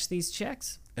and cash these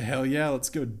checks? Hell yeah, let's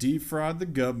go defraud the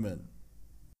government.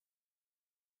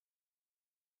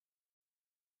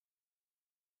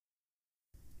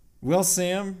 Well,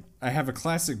 Sam, I have a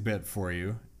classic bit for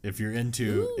you if you're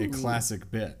into a classic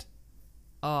bit.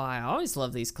 Oh, I always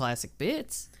love these classic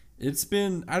bits. It's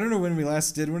been, I don't know when we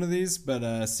last did one of these,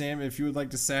 but Sam, if you would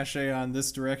like to sashay on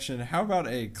this direction, how about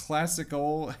a classic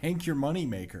old Hank Your Money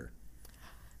Maker?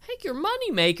 Hank Your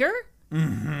Money Maker?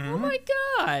 Oh my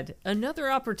god! Another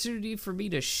opportunity for me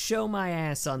to show my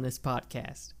ass on this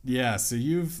podcast. Yeah, so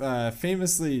you've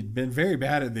famously been very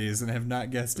bad at these and have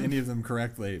not guessed any of them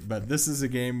correctly. But this is a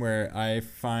game where I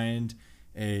find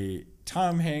a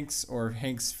Tom Hanks or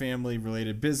Hanks family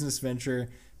related business venture,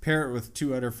 pair it with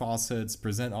 2 utter falsehoods,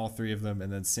 present all 3 of them,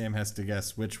 and then Sam has to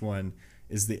guess which one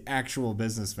is the actual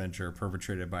business venture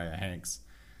perpetrated by a Hanks.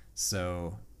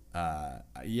 So,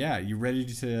 yeah, you ready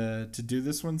to do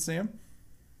this one, Sam?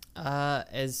 No,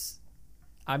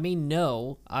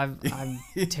 I'm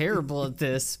terrible at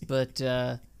this, but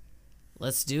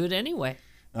let's do it anyway.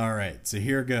 All right, so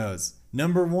here goes.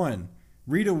 Number 1.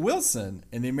 Rita Wilson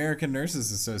and the American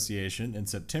Nurses Association in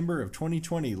September of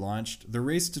 2020 launched the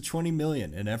Race to 20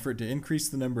 Million, an effort to increase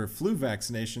the number of flu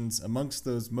vaccinations amongst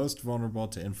those most vulnerable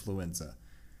to influenza.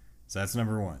 So that's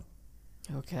number 1.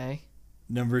 Okay.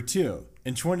 Number 2.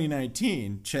 In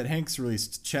 2019, Chet Hanks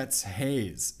released Chet's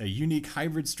Haze, a unique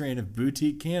hybrid strain of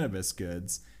boutique cannabis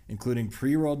goods, including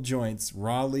pre-rolled joints,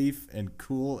 raw leaf, and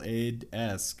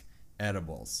Kool-Aid-esque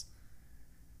edibles.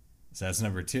 So that's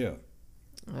number 2.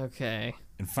 Okay.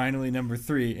 And finally, number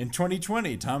 3. In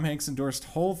 2020, Tom Hanks endorsed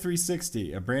Whole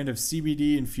 360, a brand of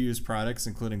CBD-infused products,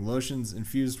 including lotions,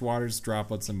 infused waters,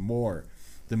 droplets, and more.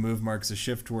 The move marks a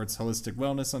shift towards holistic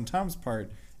wellness on Tom's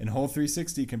part, and Whole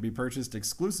 360 can be purchased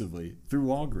exclusively through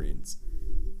Walgreens.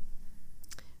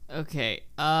 Okay.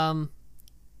 God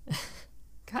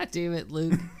damn it,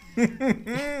 Luke.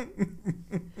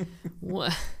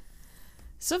 What?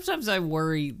 Sometimes I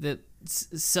worry that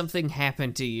something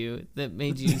happened to you that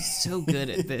made you so good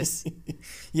at this.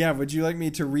 Yeah, would you like me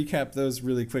to recap those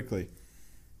really quickly?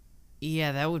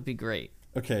 Yeah, that would be great.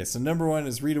 Okay, so number 1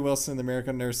 is Rita Wilson, the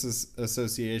American Nurses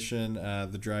Association,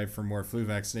 the drive for more flu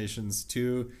vaccinations.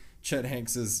 2, Chet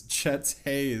Hanks's Chet's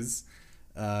Haze,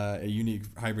 a unique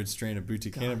hybrid strain of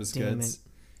boutique cannabis goods.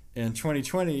 And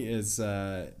 2020 is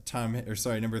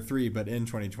number 3, but in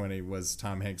 2020 was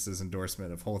Tom Hanks's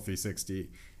endorsement of Whole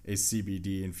 360, a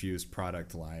CBD infused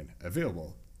product line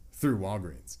available through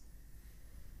Walgreens.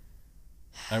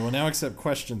 I will now accept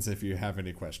questions if you have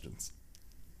any questions.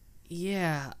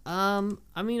 Yeah. I'll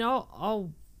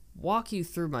walk you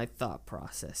through my thought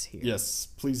process here. Yes,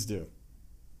 please do.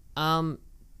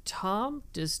 Tom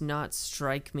does not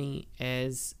strike me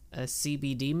as a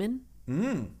CBD-man.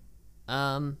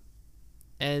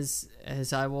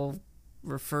 As I will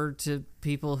refer to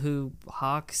people who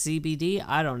hawk CBD.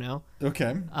 I don't know.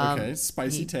 Okay.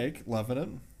 Spicy take. Loving it.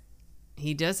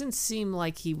 He doesn't seem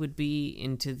like he would be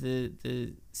into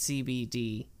the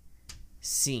CBD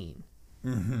scene.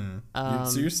 Mm-hmm.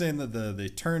 So you're saying that the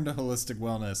turn to holistic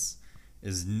wellness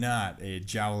is not a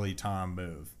jowly Tom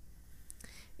move?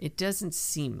 It doesn't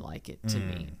seem like it to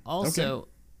me. Also, okay.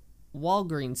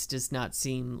 Walgreens does not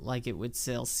seem like it would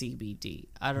sell CBD.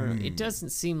 I don't know. It doesn't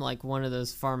seem like one of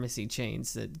those pharmacy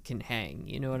chains that can hang.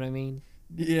 You know what I mean?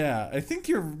 Yeah, I think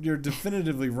you're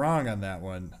definitively wrong on that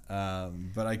one.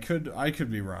 But I could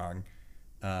be wrong.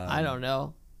 I don't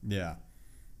know. Yeah.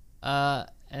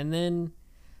 And then,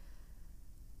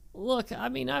 look, I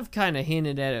mean, I've kind of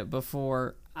hinted at it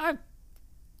before.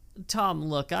 Tom,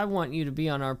 look, I want you to be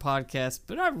on our podcast,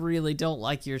 but I really don't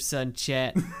like your son,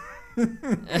 Chet.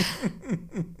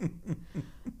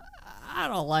 I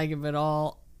don't like him at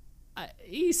all.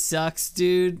 He sucks,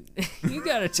 dude. You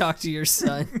gotta talk to your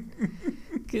son,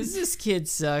 cause this kid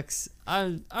sucks.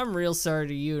 I'm real sorry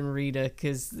to you and Rita,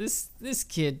 cause this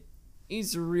kid,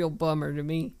 he's a real bummer to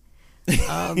me.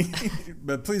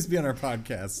 But please be on our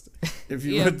podcast if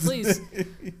you yeah, would. Please.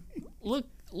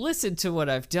 Listen to what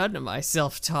I've done to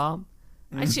myself, Tom.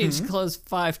 I changed clothes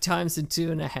 5 times in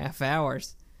 2.5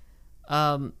 hours.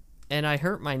 And I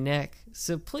hurt my neck.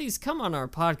 So please come on our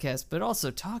podcast, but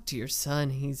also talk to your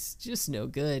son. He's just no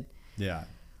good. Yeah.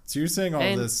 So you're saying all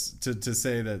this to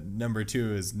say that number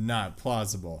 2 is not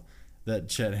plausible, that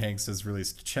Chet Hanks has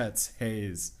released Chet's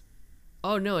Haze.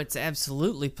 Oh, no, it's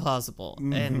absolutely plausible.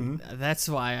 And that's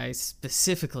why I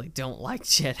specifically don't like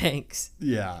Chet Hanks.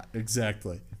 Yeah,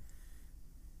 exactly.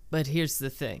 But here's the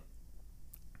thing.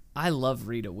 I love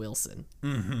Rita Wilson.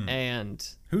 And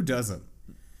who doesn't?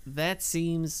 That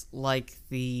seems like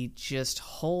the just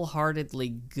wholeheartedly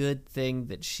good thing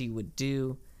that she would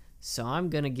do. So I'm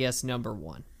going to guess number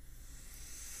 1.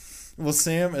 Well,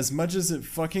 Sam, as much as it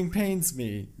fucking pains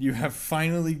me, you have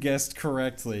finally guessed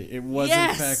correctly. It was,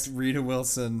 in fact, Rita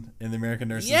Wilson in the American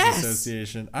Nurses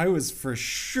Association. I was for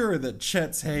sure that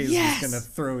Chet's Haze was going to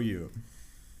throw you.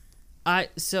 I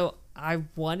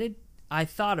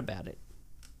thought about it,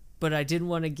 but I didn't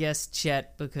want to guess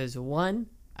Chet because 1,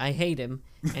 I hate him,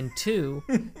 and 2,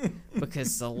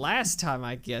 because the last time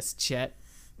I guessed Chet,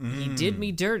 he did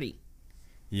me dirty.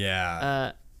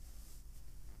 Yeah.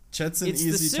 Chet's an it's the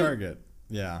easy suit. target.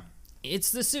 Yeah.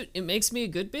 It's the suit. It makes me a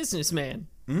good businessman.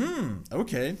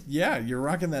 Okay. Yeah, you're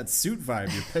rocking that suit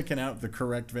vibe. You're picking out the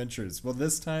correct ventures. Well,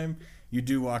 this time you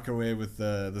do walk away with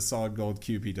the solid gold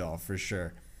Cupid doll for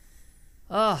sure.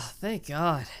 Oh, thank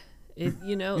God.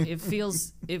 It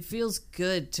feels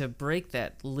good to break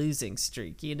that losing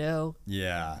streak,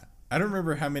 Yeah. I don't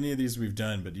remember how many of these we've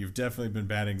done, but you've definitely been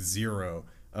batting 0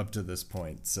 up to this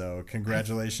point. So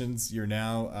congratulations. You're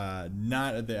now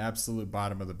not at the absolute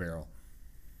bottom of the barrel.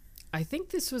 I think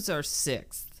this was our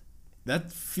 6th.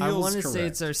 That feels I want to correct. say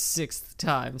it's our 6th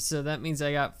time, so that means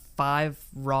I got 5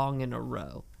 wrong in a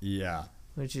row. Yeah.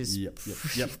 Which is Yep.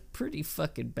 pretty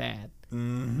fucking bad.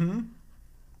 Mm-hmm.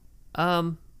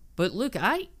 But Luke,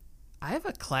 I have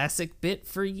a classic bit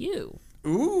for you.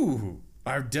 Ooh.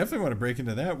 I definitely want to break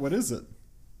into that. What is it?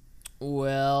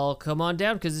 Well, come on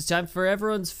down, because it's time for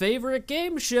everyone's favorite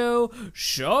game show,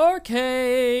 Shark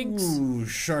Hanks. Ooh,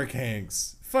 Shark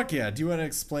Hanks. Fuck yeah. Do you want to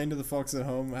explain to the folks at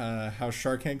home how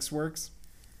Shark Hanks works?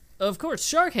 Of course,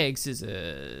 Shark Hanks is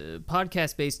a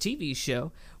podcast-based TV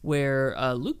show where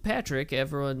Luke Patrick,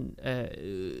 Tom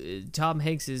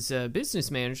Hanks'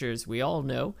 business manager, as we all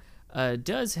know,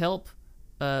 does help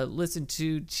listen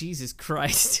to Jesus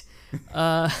Christ.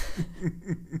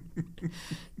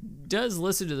 Does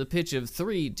listen to the pitch of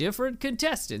 3 different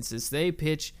contestants as they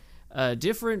pitch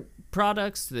different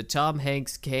products that Tom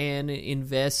Hanks can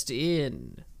invest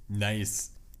in.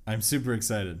 Nice. I'm super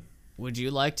excited. Would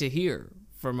you like to hear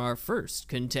from our first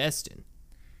contestant?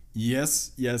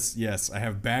 Yes. I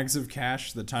have bags of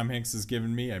cash that Tom Hanks has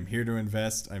given me. I'm here to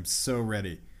invest. I'm so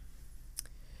ready.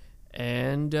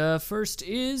 And first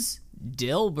is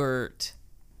Delbert.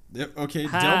 Okay,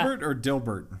 Hi. Delbert or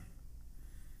Dilbert?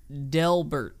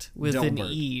 Delbert with an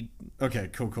Delbert. E. Okay,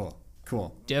 cool.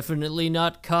 Definitely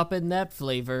not copping that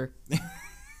flavor.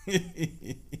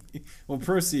 Well,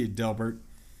 proceed, Delbert.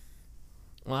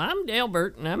 Well, I'm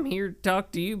Delbert, and I'm here to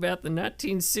talk to you about the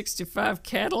 1965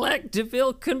 Cadillac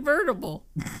DeVille convertible.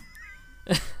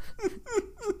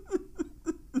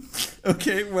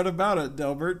 Okay, what about it,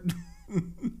 Delbert?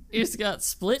 It's got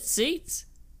split seats,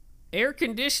 air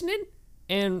conditioning,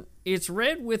 and it's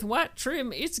red with white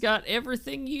trim. It's got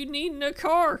everything you need in a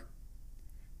car.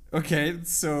 Okay,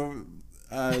 so,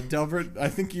 Delbert, I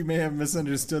think you may have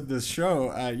misunderstood this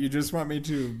show. You just want me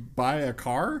to buy a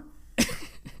car?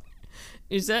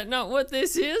 Is that not what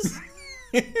this is?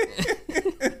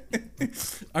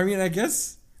 I mean, I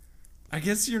guess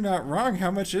you're not wrong.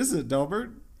 How much is it,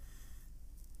 Delbert?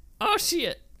 Oh,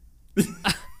 shit.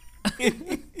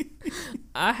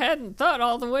 I hadn't thought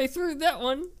all the way through that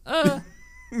one.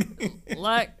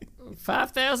 Like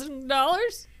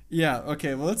 $5,000? Yeah,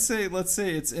 okay. Well, let's say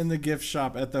it's in the gift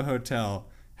shop at the hotel.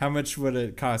 How much would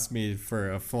it cost me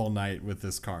for a full night with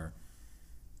this car?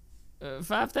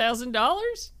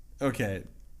 $5,000? Okay.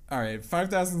 All right.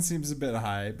 5,000 seems a bit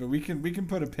high, but we can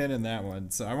put a pin in that one.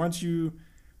 So I want you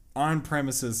on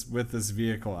premises with this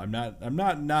vehicle. I'm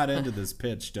not into this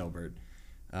pitch, Delbert.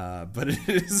 But it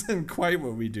isn't quite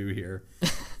what we do here.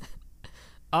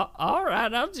 All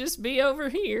right, I'll just be over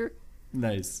here.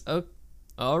 Nice. Oh,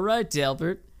 all right,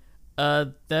 Delbert. I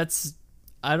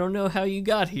don't know how you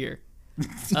got here.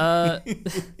 So Let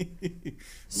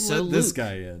this Luke,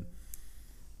 guy in.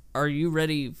 are you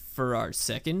ready for our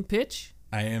second pitch?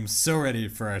 I am so ready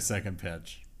for our second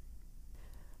pitch.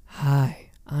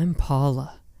 Hi, I'm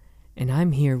Paula, and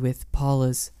I'm here with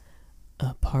Paula's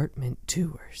apartment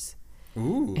tours.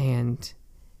 Ooh. And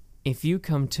if you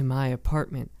come to my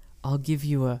apartment, I'll give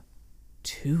you a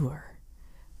tour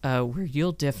where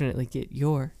you'll definitely get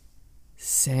your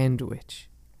sandwich,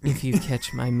 if you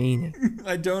catch my meaning.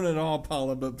 I don't at all,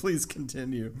 Paula, but please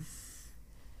continue.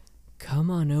 Come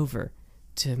on over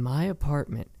to my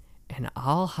apartment, and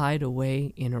I'll hide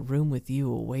away in a room with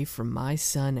you away from my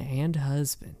son and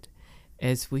husband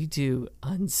as we do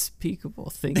unspeakable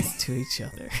things to each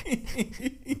other.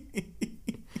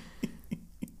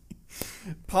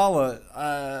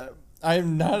 Paula,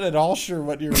 I'm not at all sure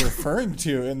what you're referring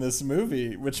to in this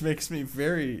movie, which makes me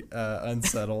very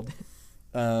unsettled.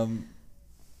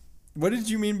 What did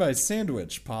you mean by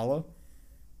sandwich, Paula?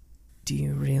 Do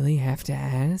you really have to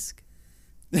ask?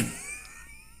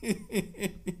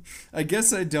 I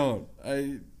guess I don't.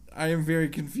 I am very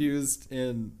confused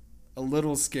and a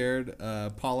little scared.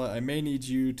 Paula, I may need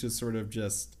you to sort of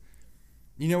just...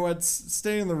 You know what?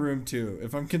 Stay in the room, too.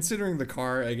 If I'm considering the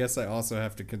car, I guess I also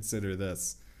have to consider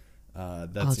this.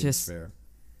 That seems fair.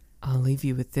 I'll leave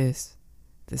you with this.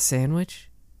 The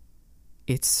sandwich,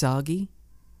 it's soggy,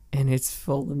 and it's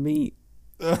full of meat.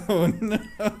 Oh, no.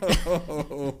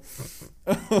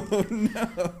 Oh,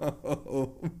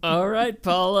 no. right,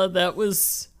 Paula, that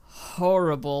was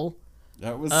horrible.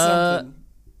 That was something.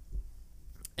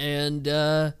 And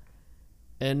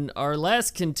our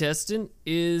last contestant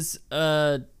is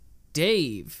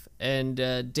Dave.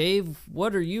 And Dave,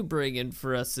 what are you bringing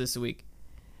for us this week?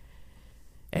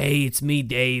 Hey, it's me,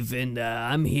 Dave, and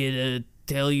I'm here to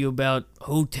tell you about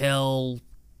hotel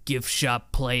gift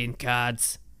shop playing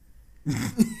cards.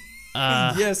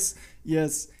 Yes,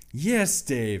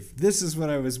 Dave. This is what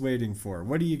I was waiting for.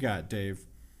 What do you got, Dave?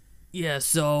 Yeah,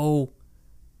 so,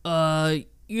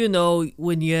 you know,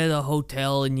 when you're at a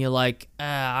hotel and you're like,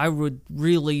 I would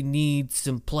really need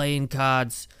some playing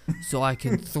cards so I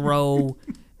can throw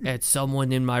at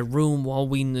someone in my room while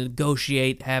we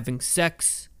negotiate having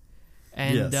sex.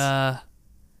 And, Yes.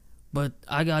 but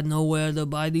I got nowhere to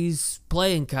buy these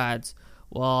playing cards.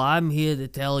 Well, I'm here to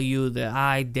tell you that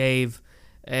I, Dave,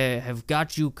 have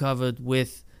got you covered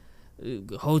with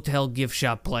hotel gift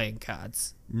shop playing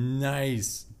cards.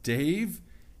 Nice. Dave?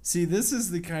 See, this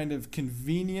is the kind of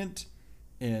convenient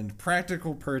and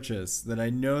practical purchase that I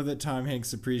know that Tom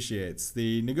Hanks appreciates.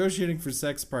 The negotiating for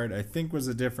sex part, I think, was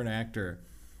a different actor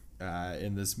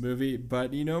in this movie.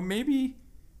 But, you know, maybe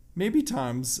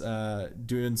Tom's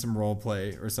doing some role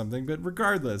play or something. But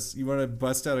regardless, you want to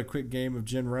bust out a quick game of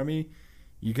gin rummy,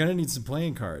 you're going to need some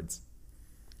playing cards.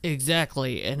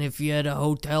 Exactly, and if you're at a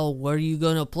hotel, what are you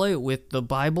going to play it with? The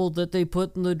Bible that they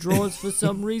put in the drawers for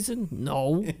some reason?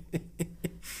 No.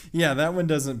 Yeah, that one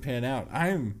doesn't pan out.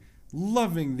 I'm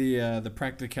loving the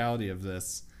practicality of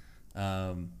this.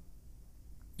 Yeah,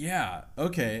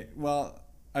 okay. Well,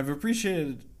 I've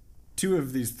appreciated 2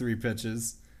 of these 3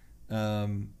 pitches.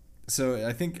 So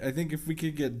I think if we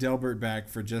could get Delbert back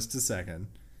for just a second.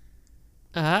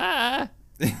 So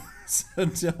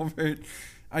Delbert,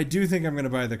 I do think I'm going to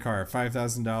buy the car.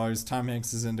 $5,000. Tom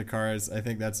Hanks is into cars. I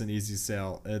think that's an easy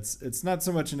sale. It's not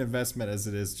so much an investment as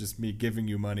it is just me giving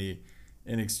you money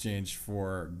in exchange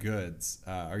for goods.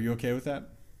 Are you okay with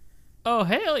that? Oh,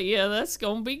 hell yeah, that's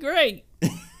gonna be great.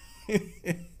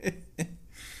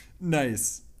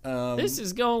 Nice. This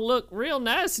is gonna look real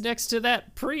nice next to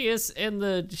that Prius and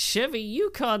the Chevy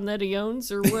Yukon that he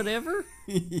owns or whatever.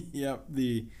 Yep,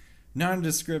 the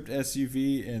nondescript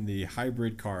SUV and the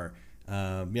hybrid car.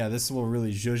 Yeah, this will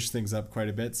really zhuzh things up quite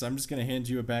a bit. So I'm just going to hand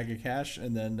you a bag of cash,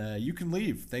 and then you can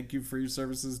leave. Thank you for your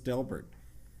services, Delbert.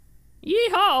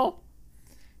 Yeehaw!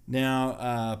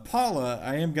 Now, Paula,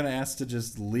 I am going to ask to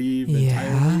just leave Yeah?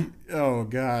 entirely. Oh,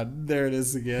 God. There it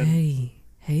is again.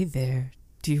 Hey there.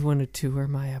 Do you want to tour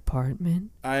my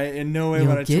apartment? I in no way You'll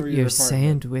want to get tour your your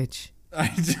apartment. sandwich.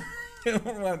 I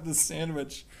don't want the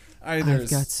sandwich either. I've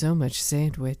got so much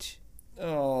sandwich.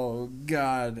 Oh,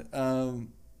 God.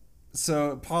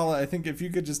 So, Paula, I think if you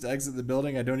could just exit the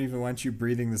building, I don't even want you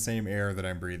breathing the same air that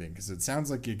I'm breathing, because it sounds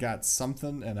like you got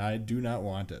something, and I do not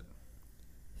want it.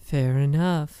 Fair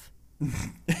enough.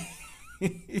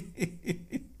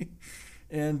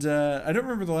 And I don't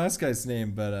remember the last guy's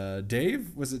name, but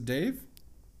Dave? Was it Dave?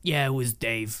 Yeah, it was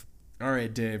Dave. All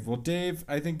right, Dave. Well, Dave,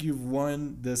 I think you've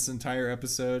won this entire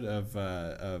episode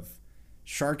of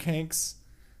Shark Hanks.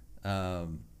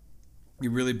 You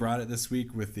really brought it this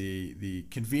week with the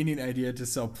convenient idea to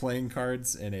sell playing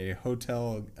cards in a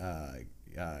hotel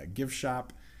gift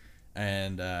shop.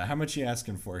 And how much you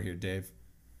asking for here, Dave?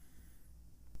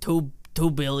 $2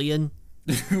 billion.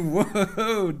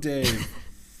 Whoa, Dave.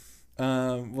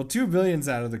 Well, $2 billion's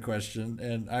out of the question,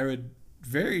 and I would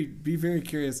be very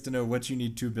curious to know what you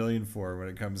need $2 billion for when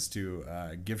it comes to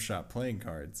gift shop playing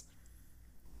cards.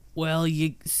 Well,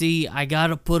 you see, I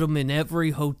gotta put them in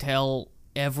every hotel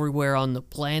everywhere on the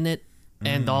planet,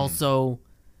 and also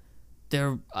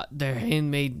they're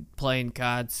handmade playing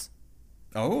cards,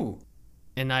 Oh,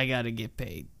 and I gotta get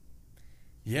paid.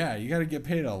 yeah, you got to get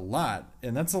paid a lot,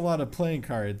 and that's a lot of playing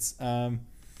cards.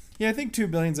 Yeah, I think $2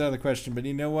 billion's out of the question, but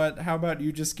you know what? How about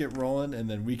you just get rolling, and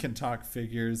then we can talk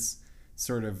figures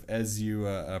sort of as you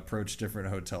approach different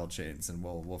hotel chains, and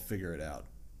we'll figure it out.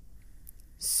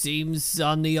 Seems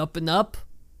on the up and up.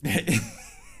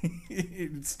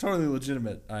 It's totally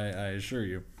legitimate, I assure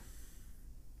you.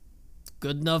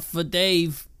 Good enough for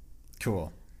Dave.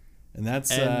 Cool. And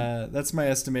that's my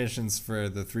estimations for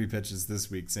the 3 pitches this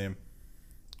week, Sam.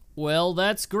 Well,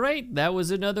 that's great. That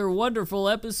was another wonderful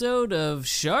episode of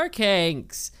Shark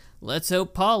Hanks. Let's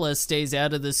hope Paula stays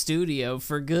out of the studio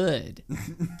for good.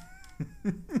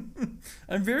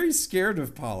 I'm very scared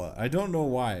of Paula. I don't know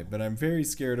why, but I'm very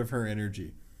scared of her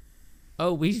energy.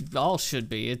 Oh, we all should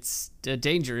be. It's a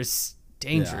dangerous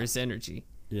energy.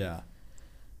 Yeah.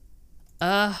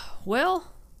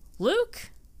 Well,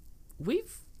 Luke,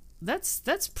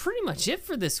 that's pretty much it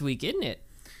for this week, isn't it?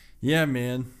 Yeah,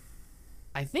 man.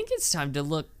 I think it's time to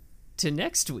look to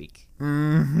next week.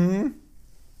 God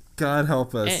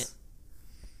help us.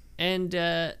 And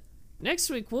next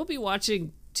week we'll be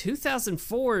watching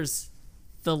 2004's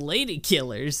The Lady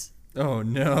Killers. Oh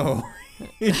no.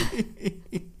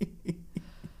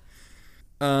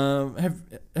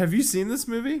 Have you seen this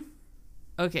movie?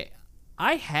 Okay,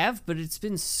 I have, but it's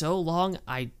been so long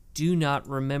I do not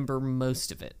remember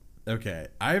most of it. Okay,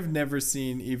 I've never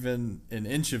seen even an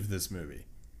inch of this movie.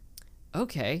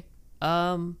 Okay.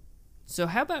 So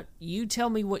how about you tell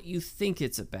me what you think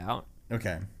it's about,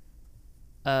 Okay.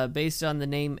 based on the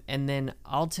name, and then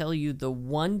I'll tell you the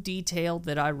one detail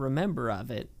that I remember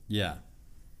of it. Yeah.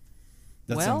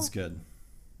 That Well- sounds good.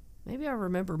 Maybe I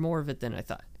remember more of it than I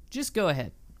thought. Just go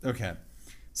ahead. Okay.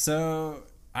 So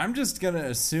I'm just going to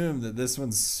assume that this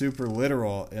one's super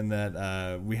literal in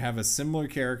that we have a similar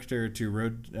character to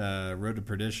Road to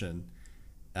Perdition,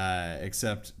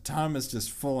 except Tom is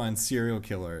just full-on serial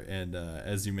killer and,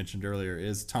 as you mentioned earlier,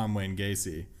 is Tom Wayne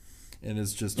Gacy and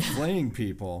is just flaying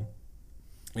people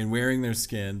and wearing their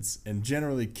skins and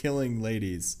generally killing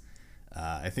ladies.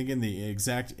 I think in the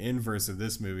exact inverse of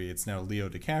this movie, it's now Leo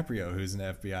DiCaprio, who's an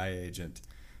FBI agent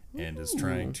and is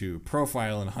trying to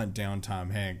profile and hunt down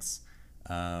Tom Hanks,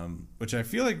 which I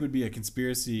feel like would be a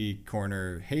conspiracy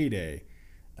corner heyday.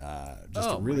 Just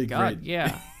Oh a really my God, great,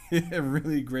 yeah. a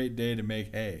really great day to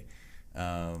make hay.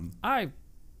 I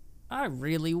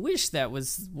really wish that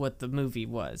was what the movie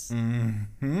was.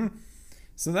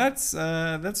 So that's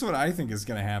what I think is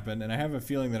going to happen, and I have a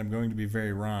feeling that I'm going to be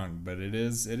very wrong, but it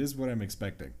is what I'm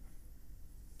expecting.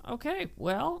 Okay,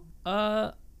 well,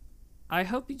 I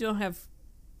hope you don't have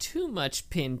too much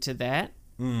pin to that.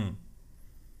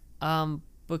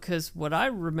 Because what I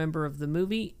remember of the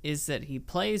movie is that he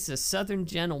plays a Southern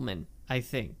gentleman, I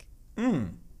think.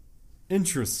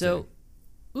 Interesting. So,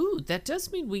 that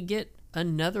does mean we get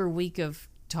another week of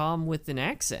Tom with an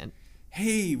accent.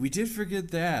 Hey, we did forget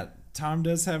that. Tom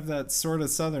does have that sort of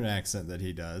Southern accent that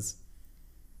he does.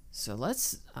 So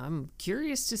I'm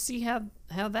curious to see how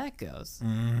that goes.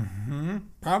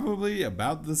 Probably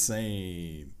about the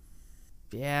same.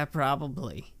 Yeah,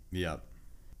 probably. Yep.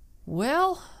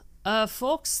 Well,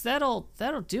 folks, that'll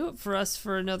do it for us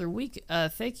for another week.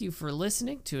 Thank you for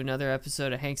listening to another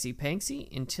episode of Hanksy Panksy.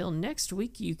 Until next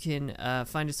week, you can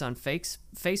find us on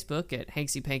Facebook at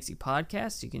Hanksy Panksy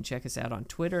Podcast. You can check us out on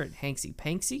Twitter at Hanksy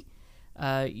Panksy.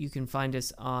 You can find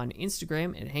us on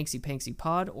Instagram at Hanksy Panksy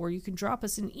Pod, or you can drop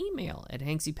us an email at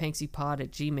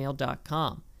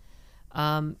hanksypanksypod@gmail.com.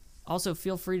 Also,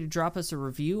 feel free to drop us a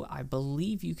review. I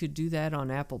believe you could do that on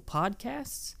Apple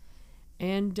Podcasts.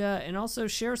 And also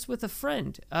share us with a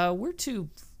friend. We're too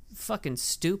fucking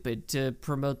stupid to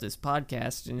promote this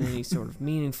podcast in any sort of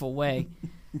meaningful way.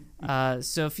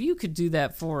 So if you could do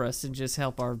that for us and just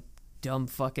help our dumb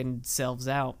fucking selves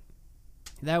out,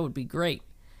 that would be great.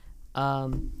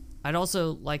 I'd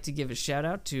also like to give a shout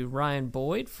out to Ryan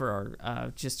Boyd for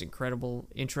our just incredible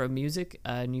intro music.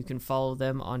 And you can follow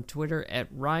them on Twitter at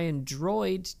Ryan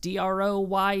Droid,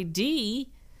 DROYD.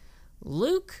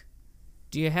 Luke,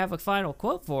 do you have a final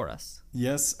quote for us?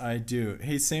 Yes, I do.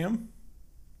 Hey, Sam?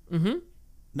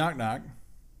 Knock, knock.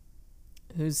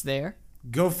 Who's there?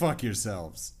 Go fuck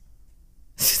yourselves.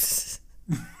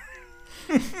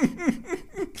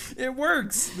 It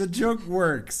works. The joke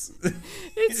works.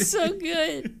 It's so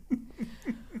good.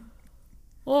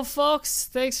 Well, folks,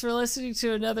 thanks for listening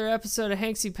to another episode of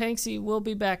Hanksy Panksy. We'll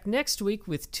be back next week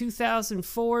with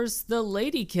 2004's The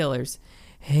Lady Killers.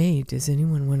 Hey, does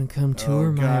anyone want to come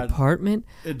tour my God. apartment?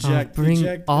 Eject, I'll bring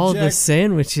eject, all the eject.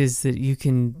 sandwiches that you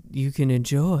can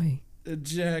enjoy.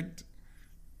 Eject.